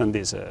important,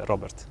 this,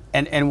 Robert.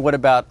 And what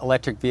about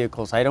electric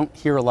vehicles? I don't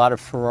hear a lot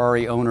of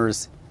Ferrari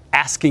owners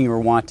asking or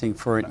wanting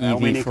for an EV Ferrari. How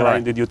many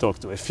clients did you talk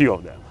to? A few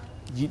of them.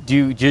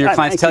 Do your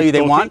clients tell you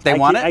they want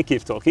it? I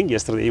keep talking.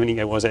 Yesterday evening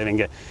I was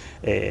having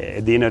a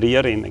dinner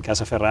here in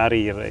Casa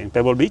Ferrari here in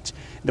Pebble Beach.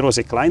 There was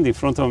a client in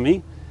front of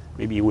me.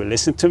 Maybe he will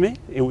listen to me.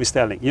 He was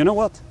telling, you know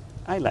what?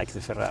 I like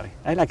the Ferrari.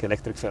 I like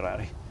electric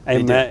Ferrari.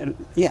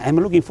 I'm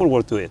looking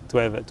forward to it,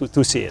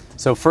 to see it.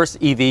 So first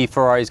EV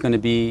Ferrari is going to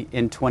be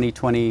in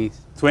 2025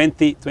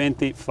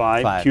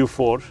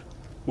 Q4.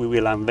 We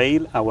will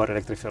unveil our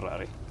electric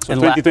Ferrari. So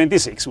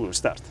 2026 we will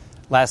start.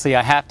 Lastly,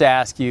 I have to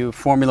ask you,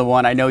 Formula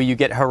One, I know you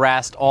get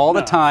harassed all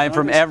the time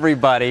from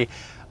everybody.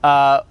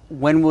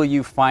 When will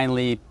you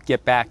finally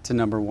get back to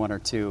number 1 or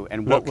 2,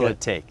 and what will it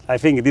take? I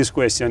think this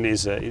question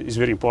is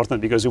very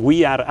important because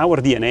our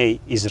DNA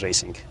is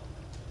racing.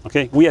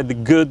 Okay, we had a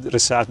good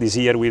result this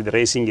year with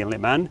racing in Le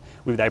Mans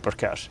with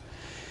hypercars.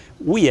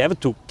 We have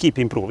to keep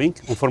improving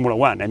on Formula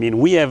One. I mean,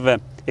 we have a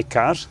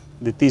car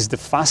that is the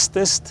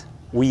fastest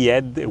we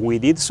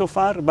did so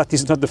far, but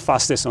it's not the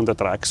fastest on the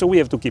track. So we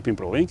have to keep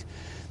improving.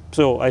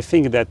 So I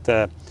think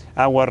that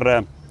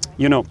our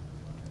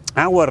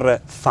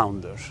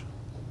founder,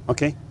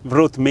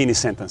 wrote many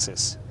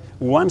sentences.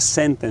 One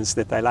sentence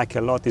that I like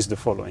a lot is the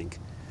following: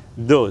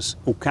 those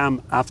who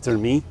come after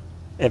me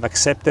have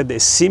accepted a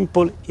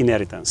simple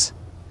inheritance,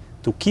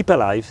 to keep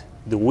alive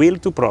the will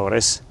to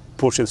progress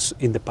purchased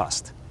in the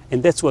past.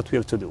 And that's what we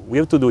have to do. We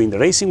have to do in the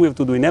racing, we have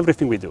to do in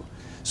everything we do.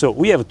 So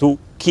we have to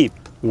keep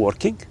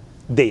working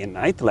day and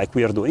night, like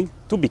we are doing,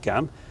 to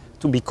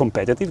be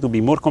competitive, to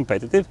be more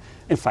competitive,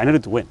 and finally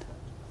to win.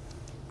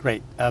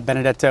 Great.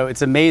 Benedetto,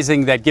 it's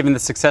amazing that given the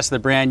success of the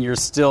brand, you're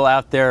still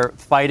out there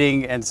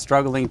fighting and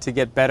struggling to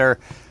get better.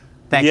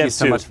 Thank you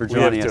so much for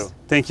joining us.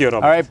 Thank you,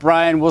 Robert. All right,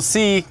 Brian, we'll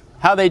see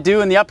how they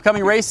do in the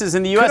upcoming races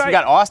in the U.S. We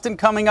got Austin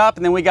coming up,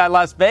 and then we got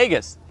Las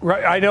Vegas.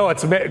 Right, I know.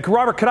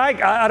 Robert, could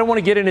I don't want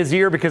to get in his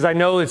ear because I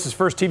know it's his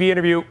first TV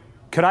interview.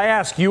 Could I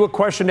ask you a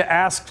question to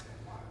ask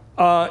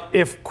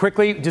if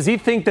quickly, does he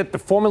think that the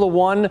Formula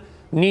One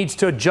needs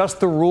to adjust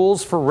the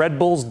rules for Red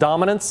Bull's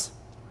dominance?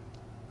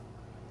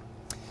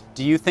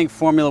 Do you think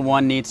Formula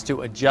One needs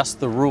to adjust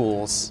the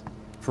rules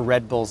for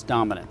Red Bull's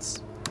dominance?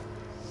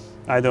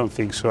 I don't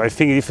think so. I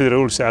think if the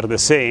rules are the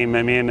same,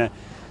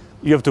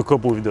 you have to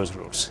cope with those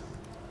rules.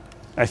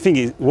 I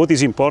think what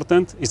is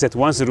important is that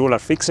once the rules are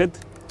fixed,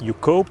 you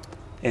cope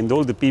and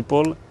all the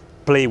people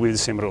play with the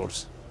same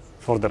rules.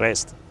 For the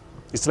rest,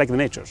 it's like the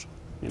nature,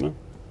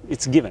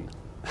 it's given.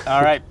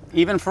 All right.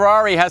 Even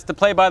Ferrari has to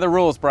play by the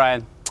rules,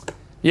 Brian.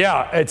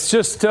 Yeah, it's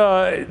just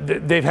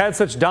they've had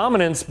such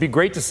dominance. Be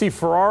great to see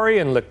Ferrari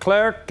and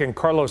Leclerc and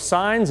Carlos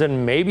Sainz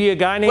and maybe a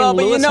guy named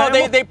Lewis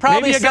Hamilton. They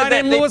probably said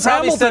that. They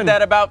probably said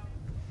that about.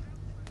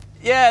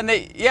 Yeah,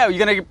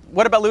 and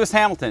what about Lewis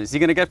Hamilton? Is he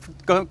gonna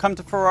come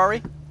to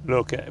Ferrari?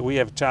 Look, we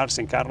have Charles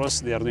and Carlos.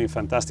 They are doing a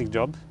fantastic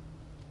job.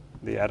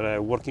 They are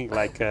working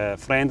like a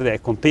friend. They are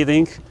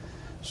competing.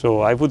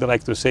 So I would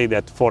like to say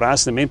that for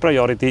us, the main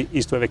priority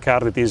is to have a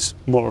car that is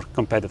more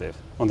competitive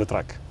on the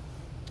track.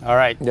 All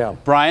right. Yeah.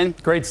 Brian?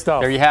 Great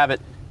stuff. There you have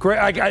it. Great.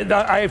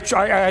 I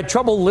had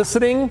trouble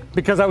listening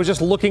because I was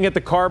just looking at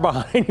the car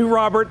behind you,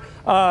 Robert.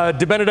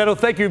 De Benedetto,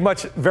 thank you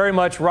very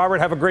much. Robert,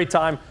 have a great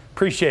time.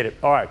 Appreciate it.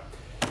 All right.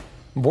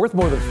 Worth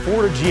more than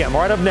Ford or GM.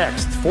 All right, up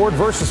next, Ford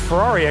versus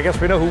Ferrari. I guess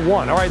we know who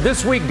won. All right,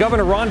 this week,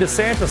 Governor Ron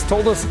DeSantis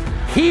told us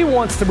he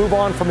wants to move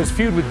on from his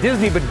feud with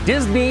Disney, but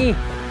Disney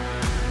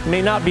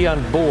may not be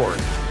on board.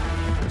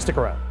 Stick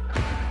around.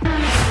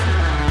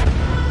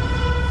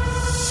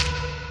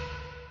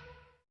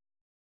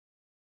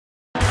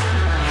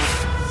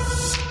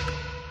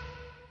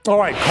 All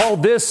right, call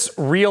this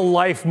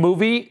real-life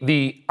movie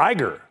The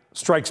Iger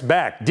Strikes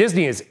Back.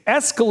 Disney is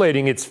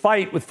escalating its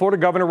fight with Florida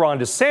Governor Ron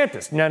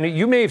DeSantis. Now,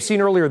 you may have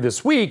seen earlier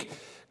this week,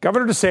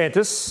 Governor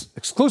DeSantis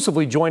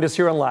exclusively joined us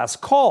here on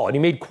Last Call, and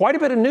he made quite a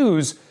bit of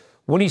news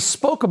when he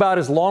spoke about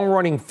his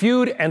long-running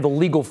feud and the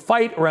legal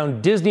fight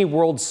around Disney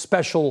World's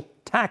special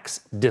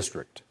tax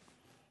district.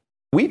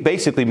 We've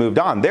basically moved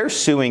on. They're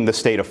suing the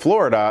state of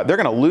Florida. They're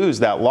going to lose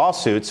that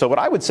lawsuit. So what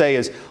I would say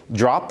is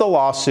drop the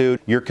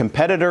lawsuit. Your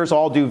competitors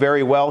all do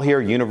very well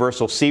here.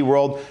 Universal,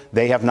 SeaWorld,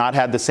 they have not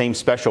had the same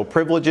special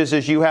privileges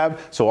as you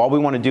have. So all we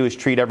want to do is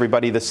treat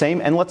everybody the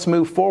same and let's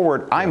move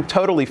forward. I'm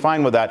totally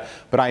fine with that,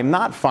 but I'm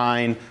not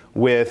fine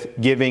with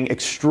giving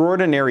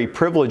extraordinary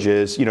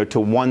privileges, to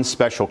one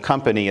special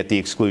company at the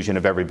exclusion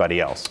of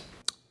everybody else.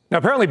 Now,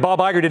 apparently Bob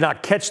Iger did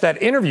not catch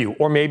that interview,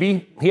 or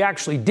maybe he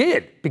actually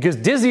did, because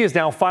Disney is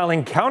now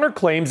filing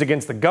counterclaims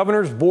against the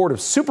governor's board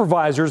of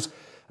supervisors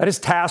that is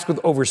tasked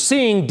with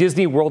overseeing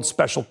Disney World's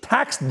special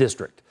tax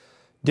district.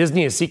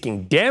 Disney is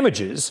seeking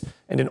damages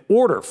and an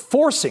order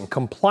forcing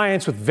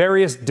compliance with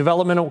various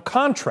developmental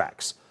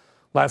contracts.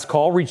 Last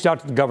Call reached out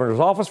to the governor's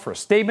office for a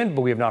statement,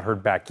 but we have not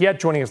heard back yet.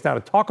 Joining us now to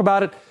talk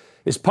about it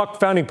is Puck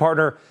founding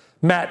partner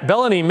Matt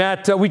Bellany.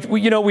 Matt,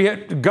 we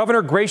had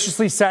Governor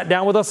graciously sat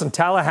down with us in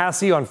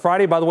Tallahassee on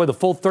Friday. By the way, the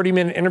full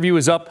 30-minute interview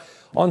is up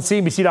on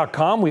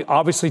CNBC.com. We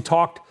obviously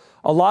talked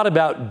a lot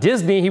about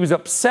Disney. He was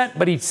upset,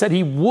 but he said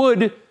he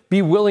would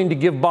be willing to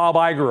give Bob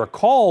Iger a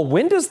call.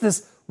 When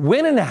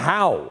and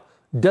how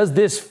does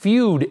this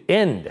feud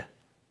end?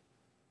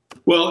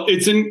 Well,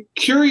 it's a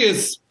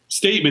curious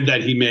statement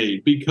that he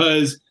made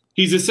because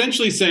he's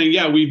essentially saying,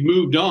 yeah, we've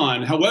moved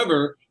on.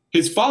 However,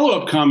 his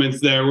follow-up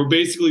comments there were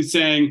basically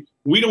saying,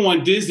 we don't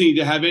want Disney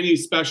to have any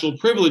special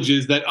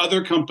privileges that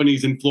other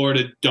companies in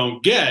Florida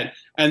don't get.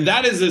 And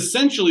that is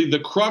essentially the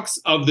crux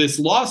of this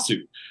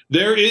lawsuit.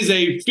 There is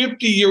a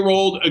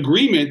 50-year-old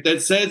agreement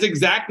that says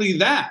exactly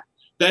that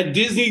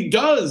Disney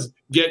does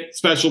get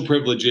special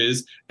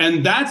privileges.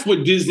 And that's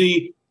what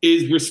Disney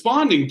is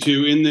responding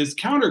to in this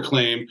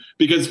counterclaim,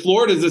 because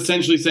Florida is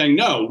essentially saying,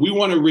 no, we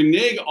want to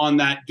renege on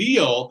that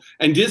deal.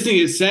 And Disney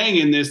is saying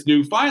in this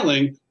new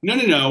filing,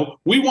 no,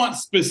 we want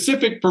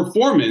specific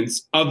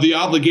performance of the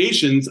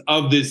obligations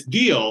of this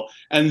deal.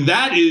 And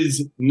that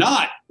is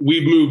not,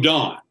 we've moved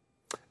on.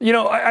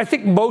 I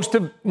think most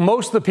of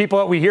the people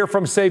that we hear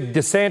from say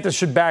DeSantis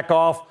should back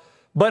off.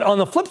 But on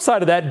the flip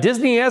side of that,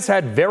 Disney has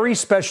had very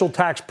special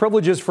tax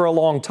privileges for a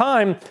long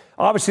time.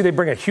 Obviously, they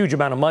bring a huge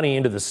amount of money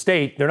into the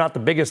state. They're not the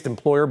biggest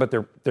employer, but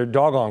they're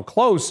doggone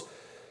close.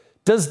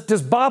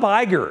 Does Bob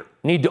Iger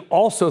need to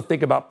also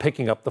think about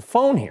picking up the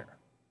phone here?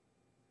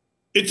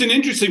 It's an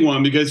interesting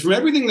one because from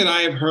everything that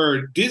I have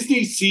heard,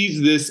 Disney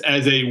sees this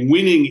as a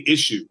winning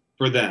issue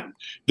for them.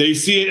 They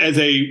see it as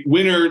a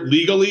winner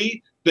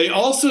legally. They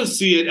also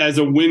see it as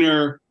a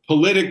winner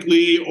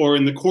politically or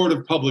in the court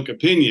of public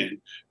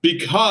opinion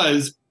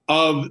because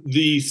of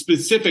the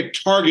specific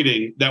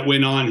targeting that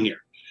went on here.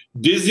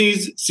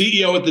 Disney's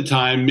CEO at the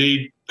time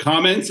made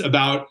comments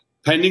about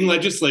pending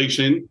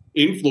legislation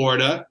in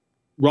Florida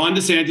Ron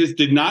DeSantis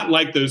did not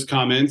like those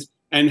comments,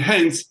 and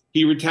hence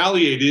he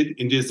retaliated,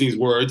 in Disney's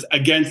words,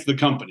 against the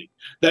company.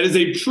 That is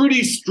a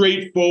pretty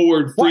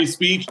straightforward free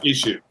speech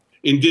issue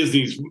in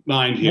Disney's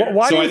mind here.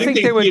 So I think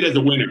they see it as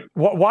a winner.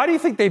 Why do you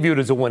think they view it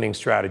as a winning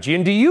strategy?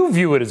 And do you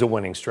view it as a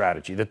winning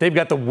strategy, that they've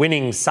got the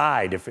winning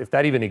side, if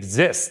that even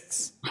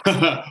exists?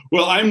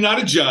 Well, I'm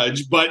not a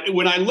judge, but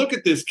when I look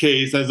at this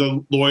case as a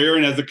lawyer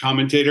and as a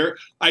commentator,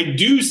 I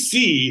do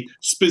see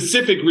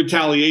specific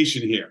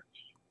retaliation here.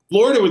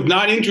 Florida was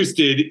not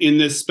interested in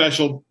this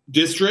special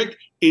district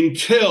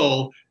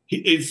until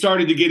it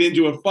started to get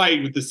into a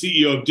fight with the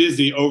CEO of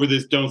Disney over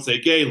this Don't Say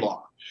Gay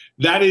law.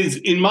 That is,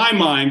 in my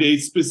mind, a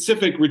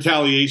specific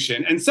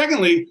retaliation. And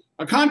secondly,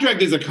 a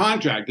contract is a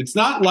contract. It's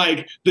not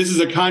like this is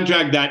a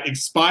contract that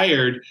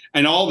expired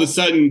and all of a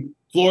sudden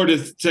Florida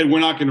said we're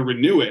not going to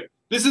renew it.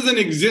 This is an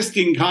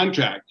existing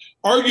contract.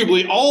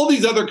 Arguably, all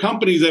these other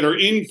companies that are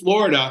in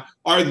Florida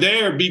are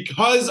there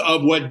because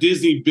of what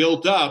Disney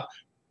built up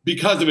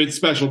because of its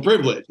special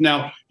privilege.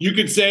 Now, you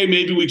could say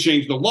maybe we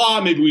change the law,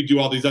 maybe we do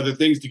all these other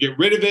things to get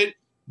rid of it.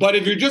 But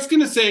if you're just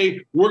going to say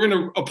we're going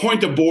to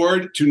appoint a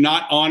board to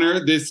not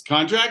honor this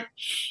contract,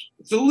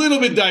 it's a little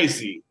bit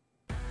dicey.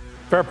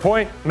 Fair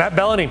point. Matt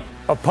Bellany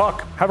of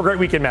Puck. Have a great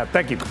weekend, Matt.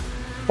 Thank you.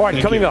 All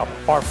right, coming up,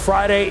 our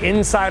Friday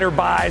insider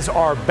buys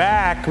are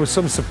back with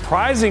some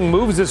surprising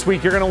moves this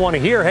week you're going to want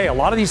to hear. Hey, a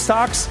lot of these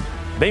stocks,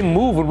 they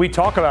move when we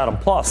talk about them.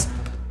 Plus,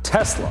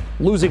 Tesla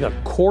losing a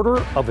quarter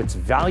of its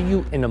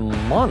value in a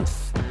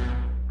month.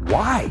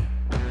 Why?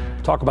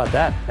 Talk about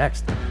that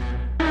next.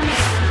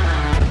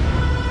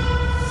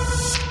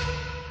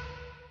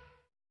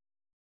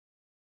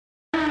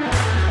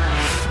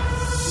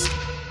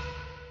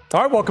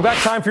 All right, welcome back.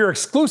 Time for your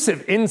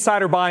exclusive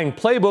insider buying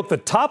playbook. The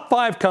top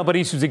 5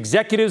 companies whose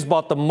executives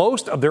bought the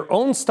most of their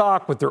own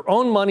stock with their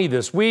own money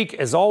this week.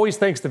 As always,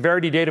 thanks to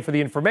Verity Data for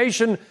the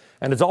information.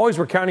 And as always,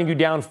 we're counting you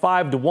down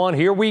 5-1.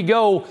 Here we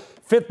go.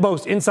 5th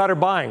most insider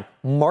buying,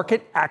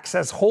 Market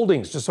Access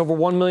Holdings. Just over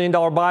 $1 million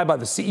buy by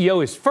the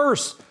CEO is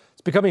first.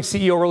 It's becoming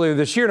CEO earlier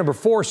this year. Number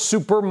 4,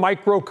 Super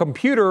Micro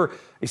Computer,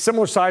 a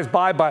similar size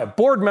buy by a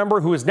board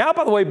member who is now,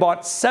 by the way,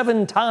 bought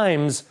 7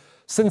 times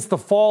since the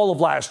fall of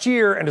last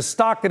year, and a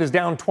stock that is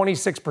down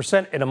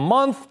 26% in a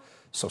month.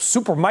 So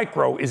Super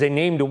Micro is a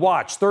name to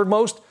watch. 3rd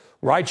most,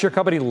 rideshare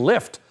company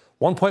Lyft.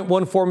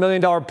 $1.14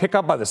 million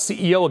pickup by the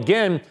CEO.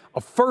 Again,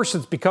 a first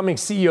since becoming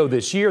CEO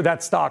this year.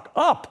 That stock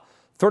up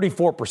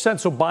 34%,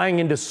 so buying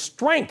into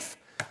strength.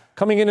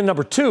 Coming in at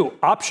number 2,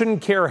 Option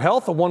Care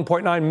Health, a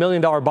 $1.9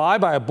 million buy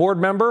by a board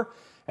member.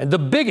 And the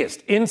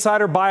biggest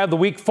insider buy of the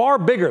week, far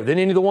bigger than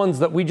any of the ones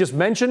that we just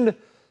mentioned,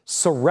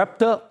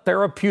 Sarepta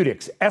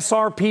Therapeutics,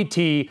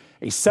 SRPT,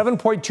 a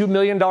 $7.2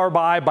 million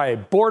buy by a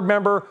board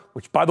member,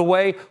 which, by the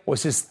way,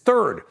 was his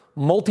 3rd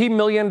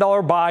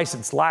multi-million-dollar buy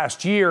since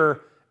last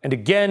year. And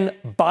again,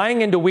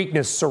 buying into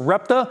weakness,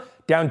 Sarepta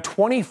down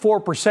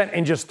 24%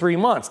 in just 3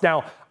 months.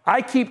 Now,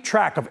 I keep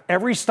track of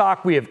every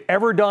stock we have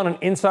ever done in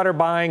insider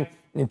buying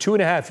in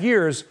 2.5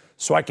 years,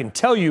 so I can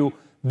tell you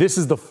this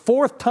is the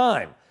 4th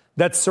time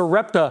that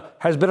Sarepta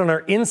has been on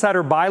our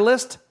insider buy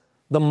list,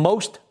 the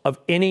most of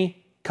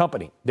any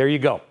company. There you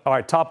go. All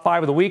right, top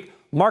 5 of the week.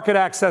 Market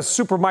Access,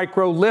 Super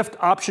Micro, Lyft,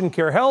 Option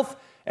Care Health,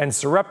 and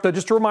Sarepta.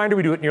 Just a reminder,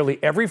 we do it nearly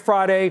every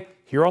Friday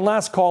here on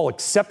Last Call,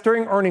 except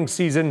during earnings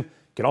season.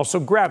 You can also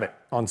grab it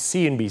on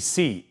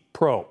CNBC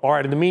Pro. All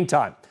right, in the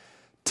meantime,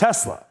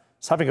 Tesla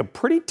is having a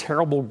pretty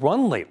terrible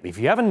run lately. If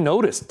you haven't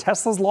noticed,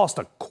 Tesla's lost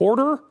a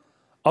quarter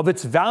of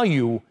its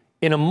value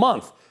in a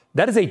month.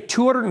 That is a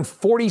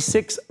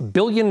 $246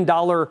 billion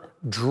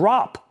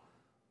drop.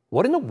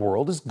 What in the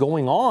world is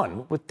going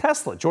on with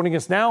Tesla? Joining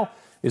us now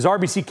is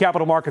RBC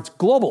Capital Markets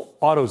Global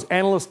Autos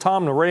Analyst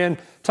Tom Narayan.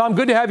 Tom,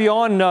 good to have you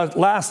on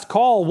Last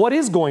Call. What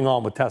is going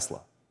on with Tesla?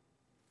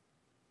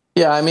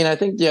 Yeah, I mean, I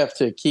think you have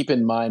to keep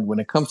in mind when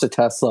it comes to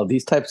Tesla,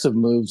 these types of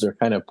moves are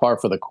kind of par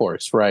for the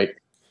course, right?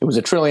 It was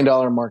 $1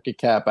 trillion market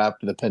cap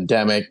after the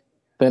pandemic.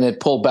 Then it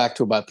pulled back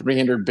to about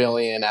 $300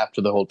 billion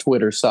after the whole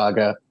Twitter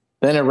saga.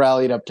 Then it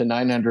rallied up to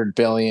 $900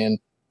 billion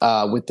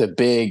with the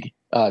big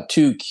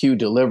 2Q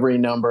delivery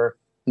number.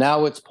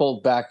 Now it's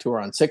pulled back to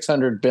around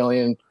 $600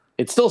 billion.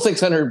 It's still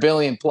 $600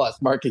 billion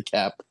plus market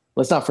cap.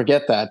 Let's not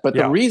forget that. But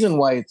the reason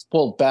why it's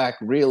pulled back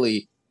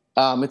really,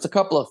 it's a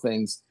couple of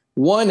things.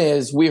 One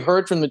is we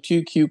heard from the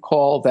 2Q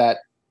call that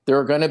there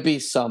are going to be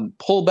some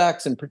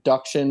pullbacks in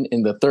production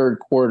in the 3rd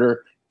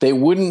quarter. They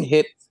wouldn't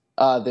hit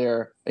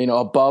their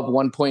above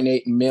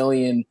 1.8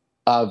 million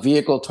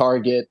vehicle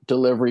target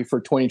delivery for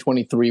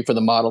 2023 for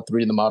the Model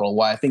 3 and the Model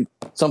Y. I think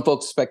some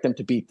folks expect them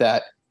to beat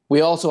that.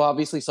 We also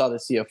obviously saw the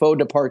CFO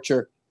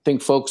departure. I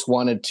think folks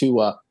wanted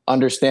to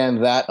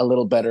understand that a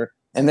little better.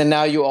 And then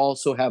now you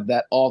also have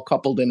that all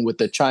coupled in with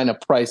the China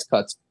price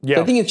cuts. Yeah.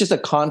 So I think it's just a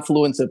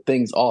confluence of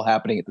things all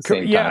happening at the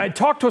same time. Yeah,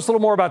 talk to us a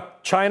little more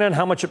about China and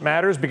how much it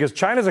matters, because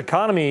China's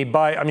economy,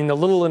 the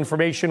little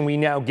information we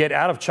now get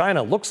out of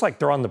China, looks like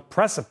they're on the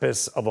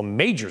precipice of a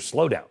major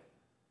slowdown.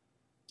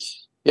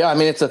 Yeah, I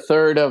mean, it's a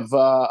third of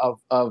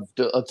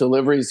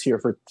deliveries here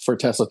for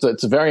Tesla. So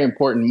it's a very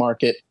important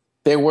market.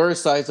 There were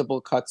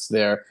sizable cuts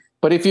there.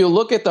 But if you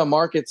look at the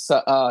market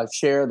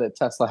share that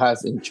Tesla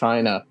has in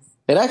China,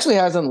 it actually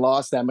hasn't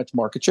lost that much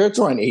market share. It's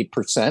around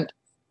 8%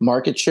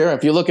 market share.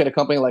 If you look at a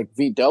company like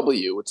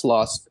VW, it's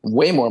lost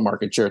way more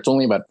market share. It's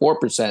only about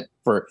 4%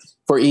 for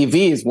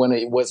EVs when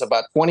it was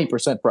about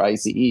 20% for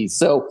ICEs.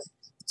 So,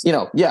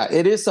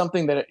 it is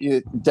something that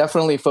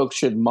definitely folks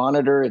should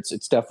monitor.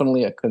 It's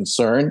definitely a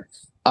concern.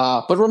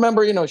 But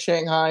remember,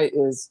 Shanghai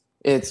is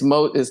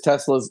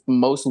Tesla's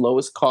most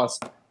lowest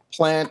cost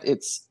plant.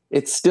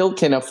 It still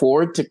can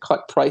afford to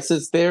cut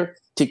prices there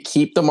to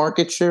keep the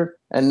market share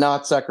and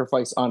not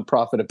sacrifice on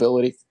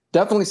profitability.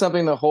 Definitely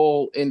something the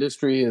whole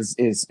industry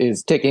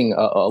is taking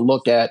a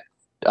look at.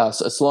 A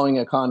slowing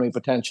economy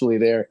potentially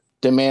there,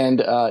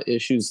 demand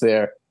issues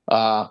there.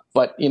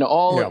 But in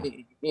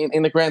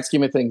the grand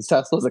scheme of things,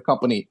 Tesla is a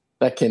company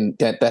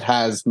that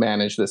has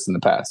managed this in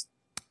the past.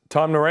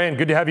 Tom Narayan,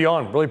 good to have you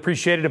on. Really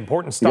appreciate it.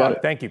 Important stuff.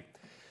 Thank you.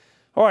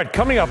 All right,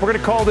 coming up, we're going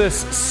to call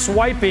this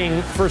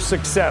swiping for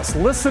success.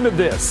 Listen to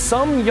this.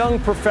 Some young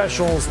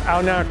professionals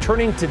are now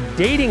turning to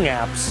dating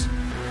apps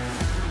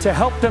to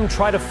help them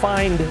try to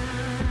find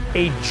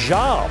a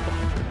job.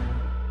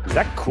 Is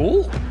that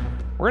cool?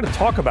 We're going to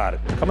talk about it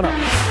coming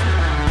up.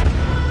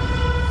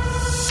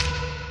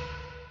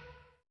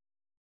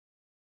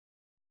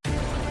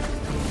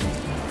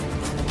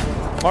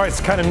 All right,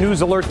 it's the kind of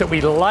news alert that we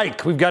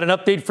like. We've got an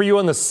update for you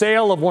on the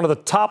sale of one of the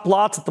top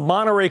lots at the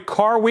Monterey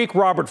Car Week.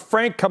 Robert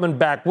Frank coming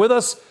back with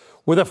us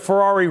with a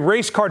Ferrari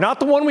race car. Not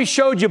the one we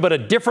showed you, but a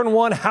different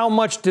one. How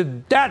much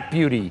did that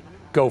beauty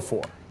go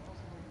for?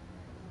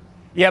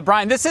 Yeah,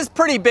 Brian, this is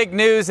pretty big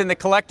news in the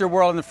collector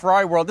world, in the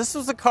Ferrari world. This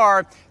was a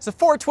car, it's a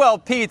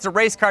 412P. It's a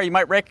race car. You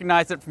might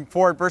recognize it from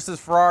Ford versus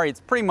Ferrari.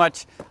 It's pretty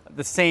much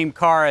the same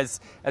car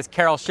as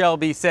Carroll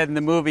Shelby said in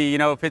the movie,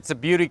 if it's a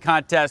beauty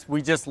contest,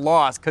 we just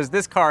lost, because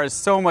this car is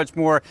so much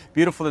more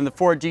beautiful than the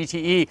Ford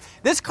GTE.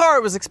 This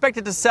car was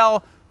expected to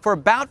sell for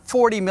about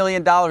 $40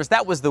 million.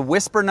 That was the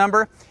whisper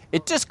number.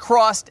 It just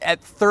crossed at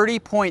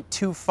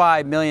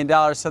 $30.25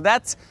 million. So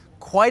that's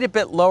quite a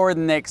bit lower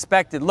than they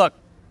expected. Look,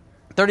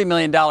 $30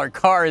 million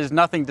car is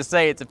nothing to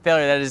say it's a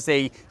failure. That is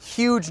a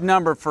huge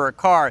number for a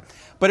car.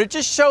 But it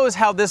just shows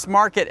how this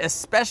market,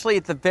 especially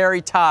at the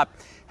very top,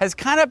 has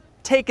kind of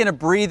taken a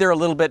breather a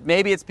little bit.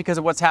 Maybe it's because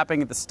of what's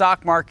happening at the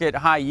stock market,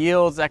 high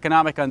yields,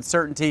 economic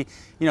uncertainty.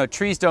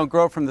 Trees don't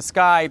grow from the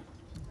sky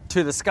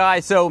to the sky.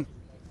 So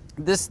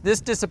this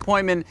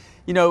disappointment,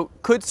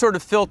 could sort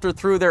of filter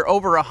through. There are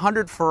over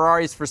 100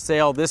 Ferraris for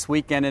sale this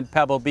weekend in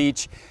Pebble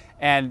Beach.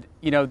 And,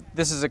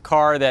 this is a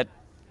car that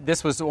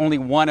this was only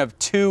one of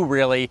two,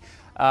 really.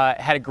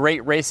 Had a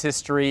great race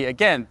history.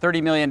 Again,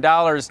 $30 million,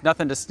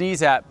 nothing to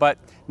sneeze at, but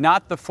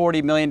not the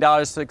 $40 million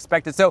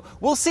expected. So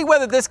we'll see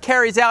whether this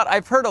carries out.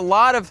 I've heard a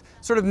lot of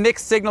sort of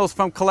mixed signals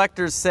from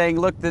collectors saying,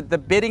 look, the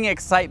bidding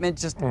excitement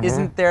just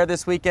isn't there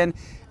this weekend,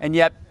 and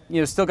yet,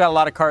 still got a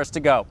lot of cars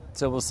to go.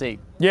 So we'll see.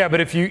 Yeah, but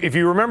if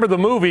you remember the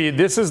movie,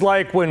 this is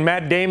like when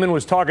Matt Damon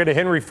was talking to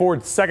Henry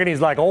Ford II.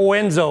 He's like,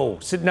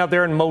 Enzo, sitting out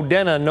there in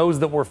Modena, knows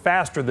that we're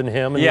faster than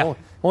him. And the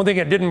only thing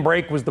that didn't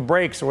break was the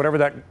brakes, or whatever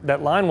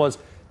that line was.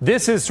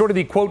 This is sort of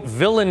the, quote,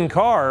 villain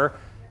car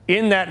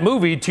in that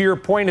movie, to your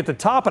point at the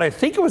top. And I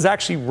think it was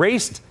actually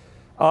raced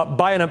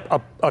by an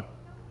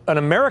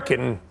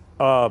American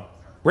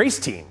race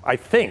team, I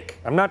think.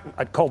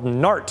 I'd called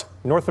NART,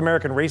 North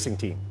American Racing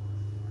Team.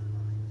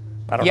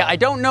 I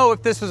don't know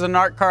if this was a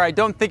NART car. I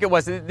don't think it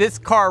was. This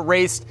car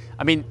raced,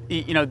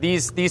 these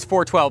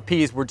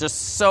 412Ps were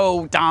just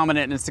so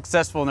dominant and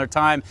successful in their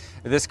time.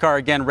 This car,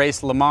 again,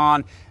 raced Le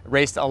Mans,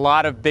 raced a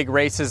lot of big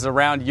races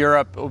around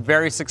Europe,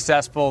 very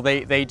successful.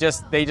 They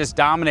just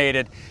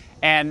dominated.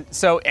 And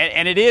so,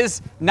 and it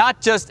is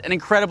not just an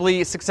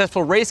incredibly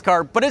successful race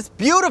car, but it's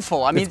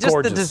beautiful. It's just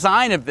gorgeous. The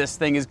design of this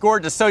thing is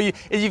gorgeous. So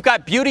you've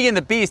got Beauty and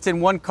the Beast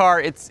in one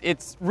car.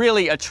 It's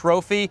really a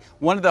trophy,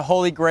 one of the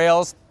holy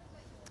grails.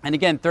 And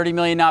again, $30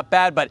 million, not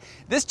bad, but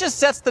this just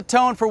sets the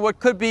tone for what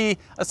could be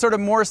a sort of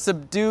more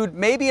subdued,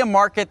 maybe a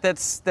market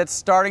that's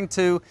starting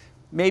to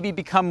maybe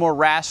become more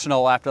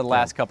rational after the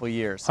last couple of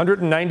years.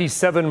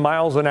 197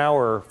 miles an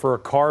hour for a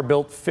car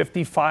built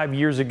 55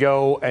 years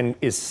ago and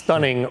is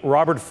stunning.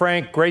 Robert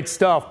Frank, great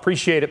stuff.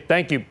 Appreciate it.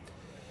 Thank you.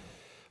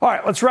 All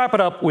right, let's wrap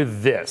it up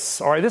with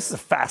this. All right, this is a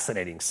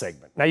fascinating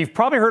segment. Now, you've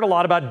probably heard a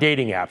lot about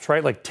dating apps,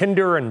 right? Like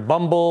Tinder and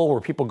Bumble,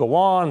 where people go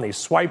on, they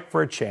swipe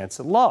for a chance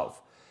at love.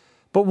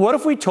 But what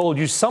if we told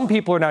you some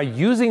people are now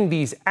using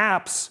these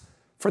apps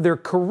for their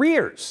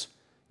careers?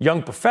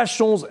 Young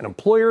professionals and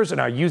employers are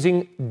now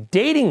using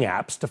dating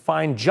apps to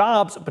find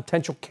jobs and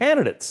potential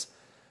candidates.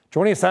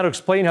 Joining us now to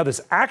explain how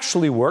this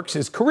actually works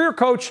is career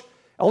coach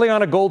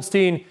Eliana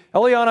Goldstein.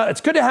 Eliana,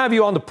 it's good to have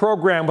you on the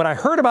program. When I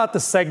heard about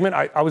this segment,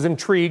 I was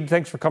intrigued.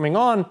 Thanks for coming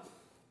on.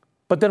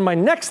 But then my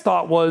next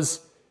thought was,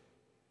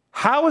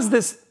 how is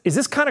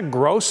this kind of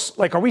gross?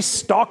 Like, are we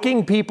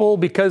stalking people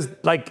because,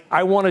 like,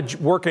 I want to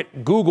work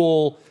at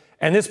Google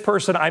and this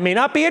person, I may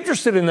not be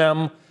interested in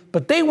them,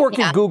 but they work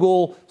at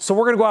Google, so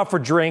we're going to go out for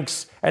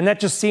drinks. And that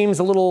just seems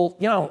a little,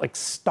 like,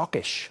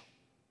 stalkish.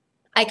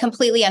 I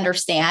completely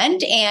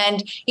understand.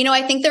 And,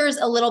 I think there's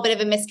a little bit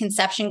of a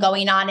misconception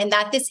going on in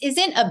that this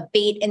isn't a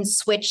bait and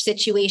switch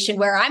situation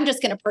where I'm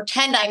just going to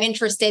pretend I'm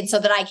interested so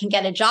that I can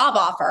get a job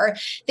offer.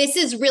 This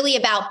is really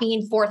about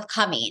being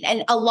forthcoming.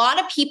 And a lot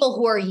of people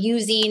who are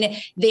using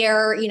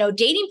their,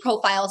 dating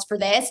profiles for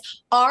this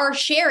are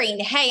sharing,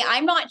 hey,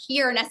 I'm not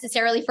here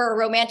necessarily for a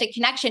romantic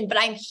connection, but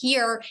I'm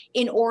here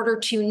in order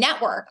to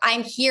network.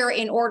 I'm here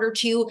in order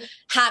to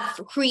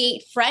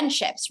create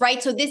friendships,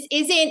 right? So this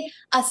isn't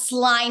a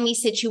slimy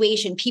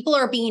situation. People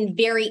are being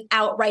very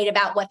outright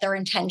about what their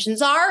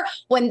intentions are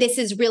when this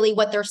is really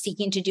what they're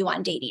seeking to do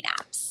on dating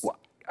apps.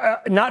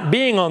 Not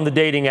being on the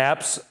dating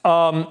apps,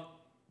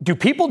 do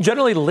people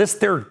generally list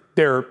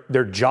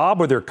their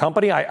job or their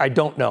company? I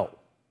don't know.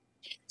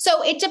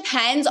 So it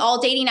depends.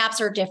 All dating apps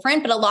are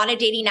different, but a lot of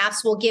dating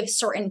apps will give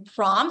certain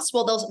prompts.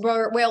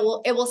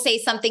 It will say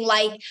something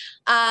like,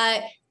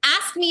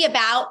 ask me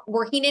about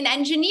working in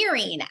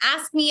engineering,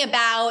 ask me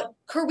about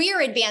career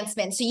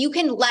advancement. So you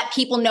can let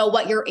people know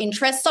what your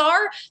interests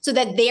are so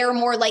that they're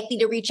more likely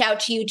to reach out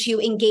to you to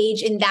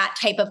engage in that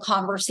type of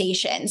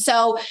conversation.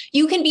 So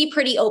you can be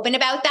pretty open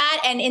about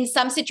that. And in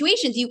some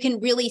situations, you can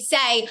really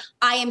say,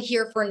 I am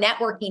here for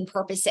networking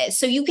purposes.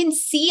 So you can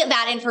see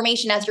that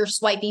information as you're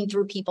swiping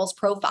through people's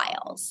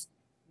profiles.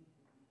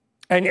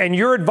 And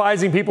you're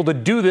advising people to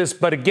do this,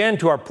 but again,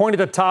 to our point at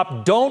the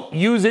top, don't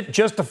use it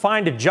just to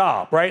find a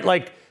job, right?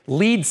 Like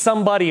lead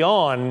somebody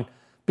on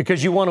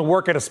because you want to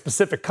work at a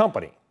specific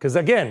company. Because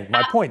again,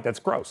 my point, that's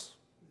gross.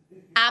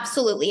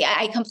 Absolutely.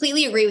 I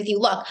completely agree with you.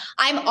 Look,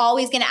 I'm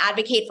always going to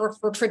advocate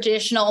for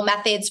traditional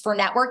methods for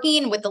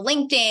networking with the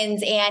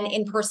LinkedIns and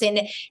in-person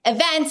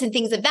events and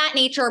things of that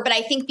nature. But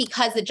I think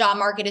because the job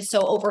market is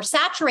so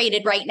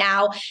oversaturated right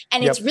now,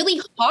 and it's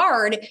really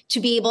hard to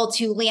be able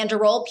to land a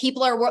role,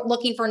 people are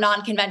looking for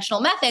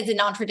non-conventional methods and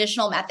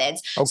non-traditional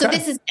methods. Okay. So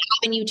this is an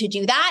avenue to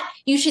do that.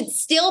 You should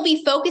still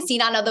be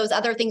focusing on those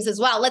other things as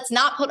well. Let's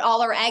not put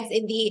all our eggs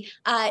in the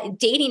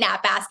dating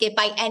app basket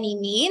by any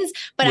means.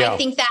 But I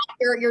think that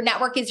your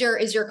network is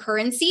your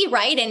currency,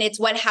 right? And it's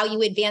how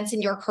you advance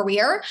in your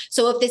career.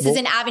 So if this is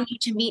an avenue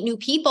to meet new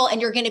people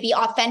and you're going to be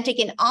authentic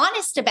and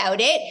honest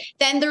about it,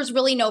 then there's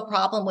really no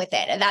problem with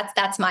it. And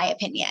that's my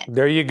opinion.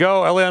 There you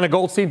go. Eliana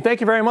Goldstein, thank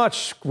you very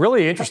much.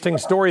 Really interesting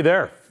story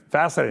there.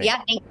 Fascinating. Yeah,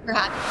 thank you for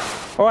having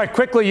me. All right,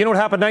 quickly, you know what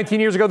happened 19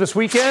 years ago this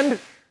weekend?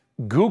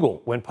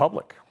 Google went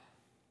public.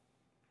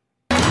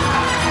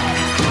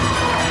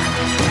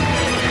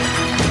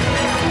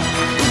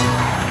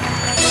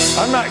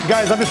 I'm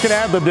just going to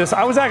ad-lib this.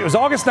 It was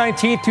August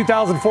 19th,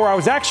 2004. I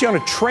was actually on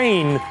a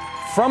train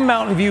from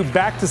Mountain View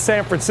back to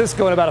San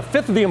Francisco, and about a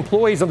fifth of the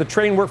employees on the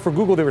train worked for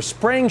Google. They were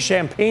spraying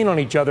champagne on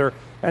each other,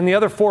 and the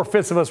other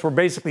 4/5 of us were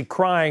basically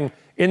crying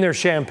in their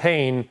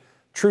champagne.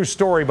 True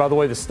story, by the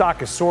way. The stock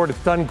has soared.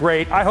 It's done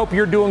great. I hope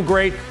you're doing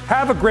great.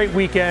 Have a great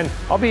weekend.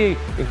 I'll be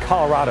in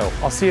Colorado.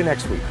 I'll see you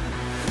next week.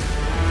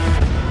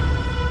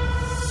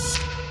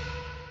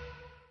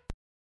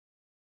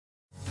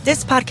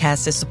 This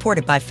podcast is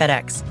supported by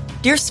FedEx.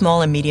 Dear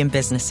small and medium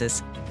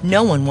businesses,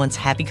 no one wants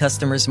happy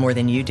customers more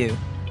than you do.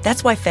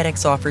 That's why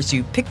FedEx offers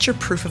you picture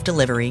proof of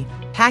delivery,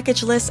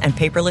 packageless and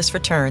paperless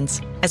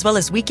returns, as well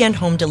as weekend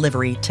home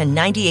delivery to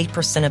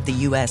 98% of the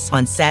U.S.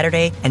 on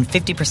Saturday and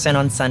 50%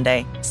 on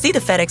Sunday. See the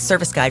FedEx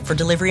service guide for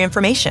delivery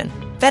information.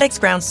 FedEx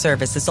Ground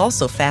service is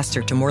also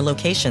faster to more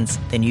locations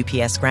than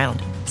UPS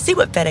Ground. See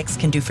what FedEx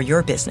can do for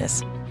your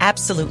business.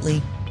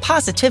 Absolutely,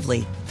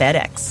 positively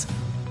FedEx.